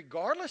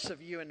 regardless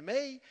of you and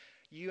me.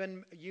 You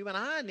and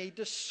I need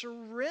to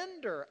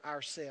surrender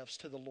ourselves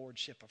to the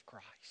Lordship of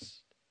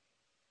Christ.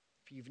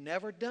 If you've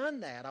never done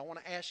that, I want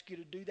to ask you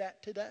to do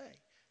that today.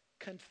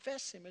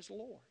 Confess Him as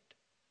Lord.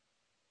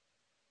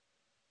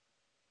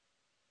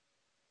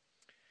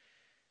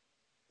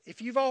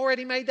 If you've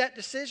already made that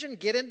decision,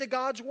 get into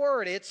God's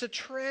Word. It's a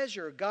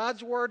treasure.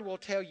 God's Word will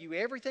tell you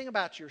everything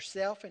about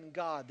yourself and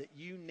God that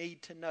you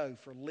need to know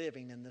for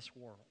living in this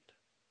world.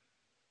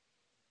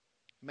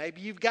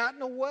 Maybe you've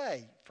gotten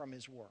away from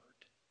His Word.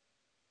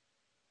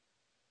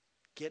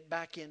 Get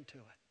back into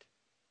it.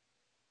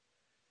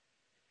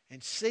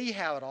 And see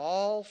how it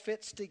all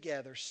fits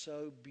together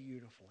so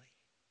beautifully.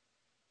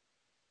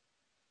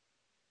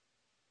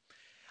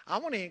 I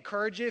want to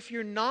encourage you, if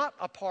you're not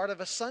a part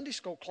of a Sunday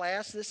school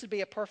class, this would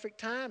be a perfect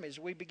time as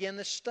we begin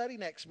this study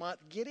next month.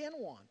 Get in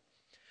one.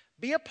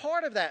 Be a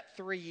part of that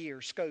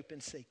 3-year scope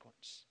and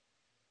sequence.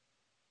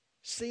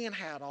 Seeing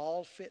how it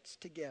all fits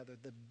together,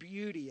 the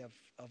beauty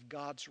of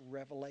God's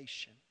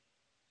revelation.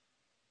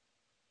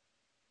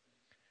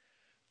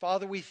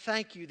 Father, we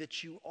thank you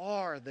that you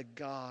are the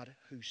God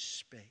who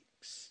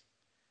speaks.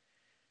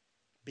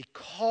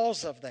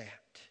 Because of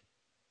that,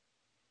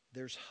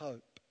 there's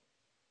hope.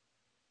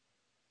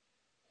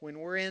 When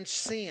we're in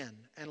sin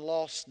and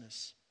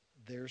lostness,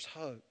 there's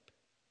hope.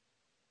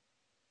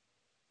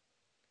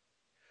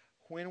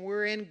 When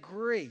we're in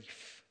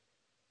grief,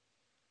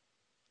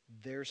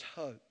 there's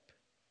hope.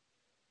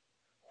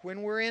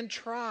 When we're in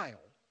trial,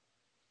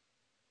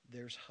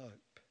 there's hope.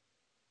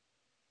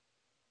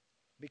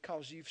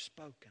 Because you've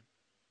spoken.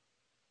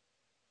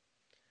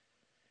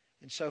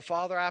 And so,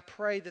 Father, I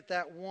pray that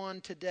that one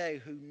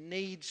today who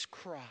needs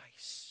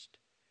Christ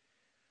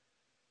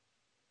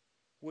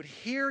would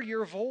hear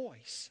your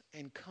voice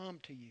and come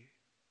to you.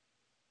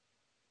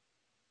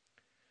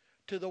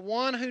 To the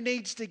one who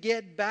needs to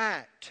get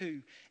back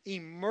to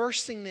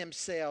immersing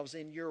themselves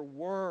in your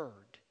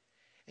word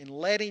and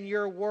letting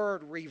your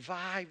word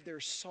revive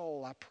their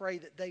soul, I pray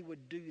that they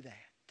would do that.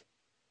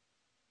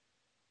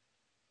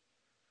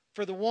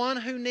 For the one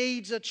who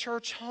needs a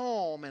church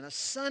home and a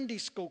Sunday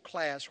school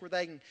class where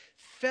they can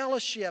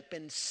fellowship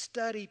and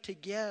study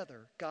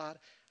together, God,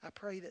 I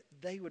pray that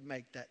they would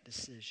make that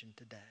decision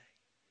today.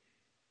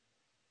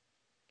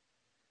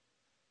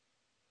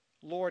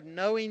 Lord,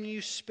 knowing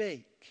you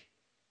speak,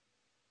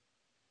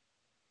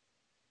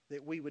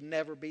 that we would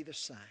never be the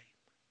same.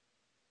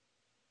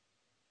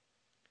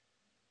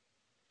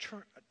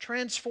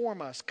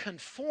 Transform us,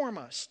 conform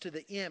us to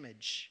the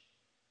image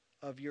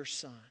of your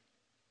Son.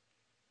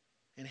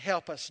 And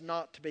help us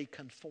not to be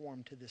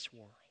conformed to this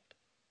world.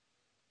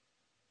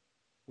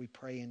 We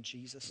pray in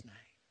Jesus' name.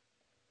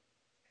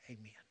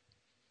 Amen.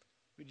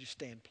 Would you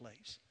stand,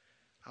 please?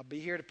 I'll be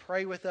here to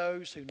pray with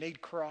those who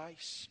need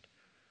Christ,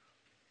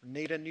 or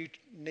need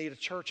a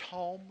church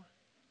home.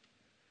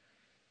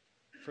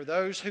 For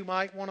those who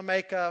might want to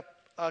make a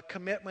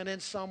commitment in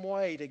some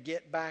way to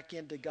get back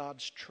into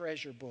God's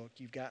treasure book,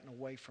 you've gotten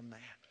away from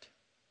that.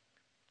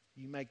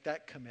 You make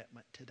that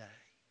commitment today.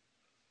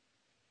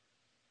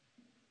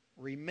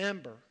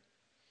 Remember,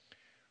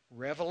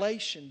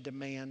 revelation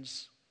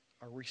demands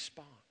a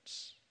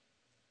response.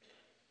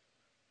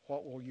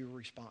 What will your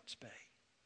response be?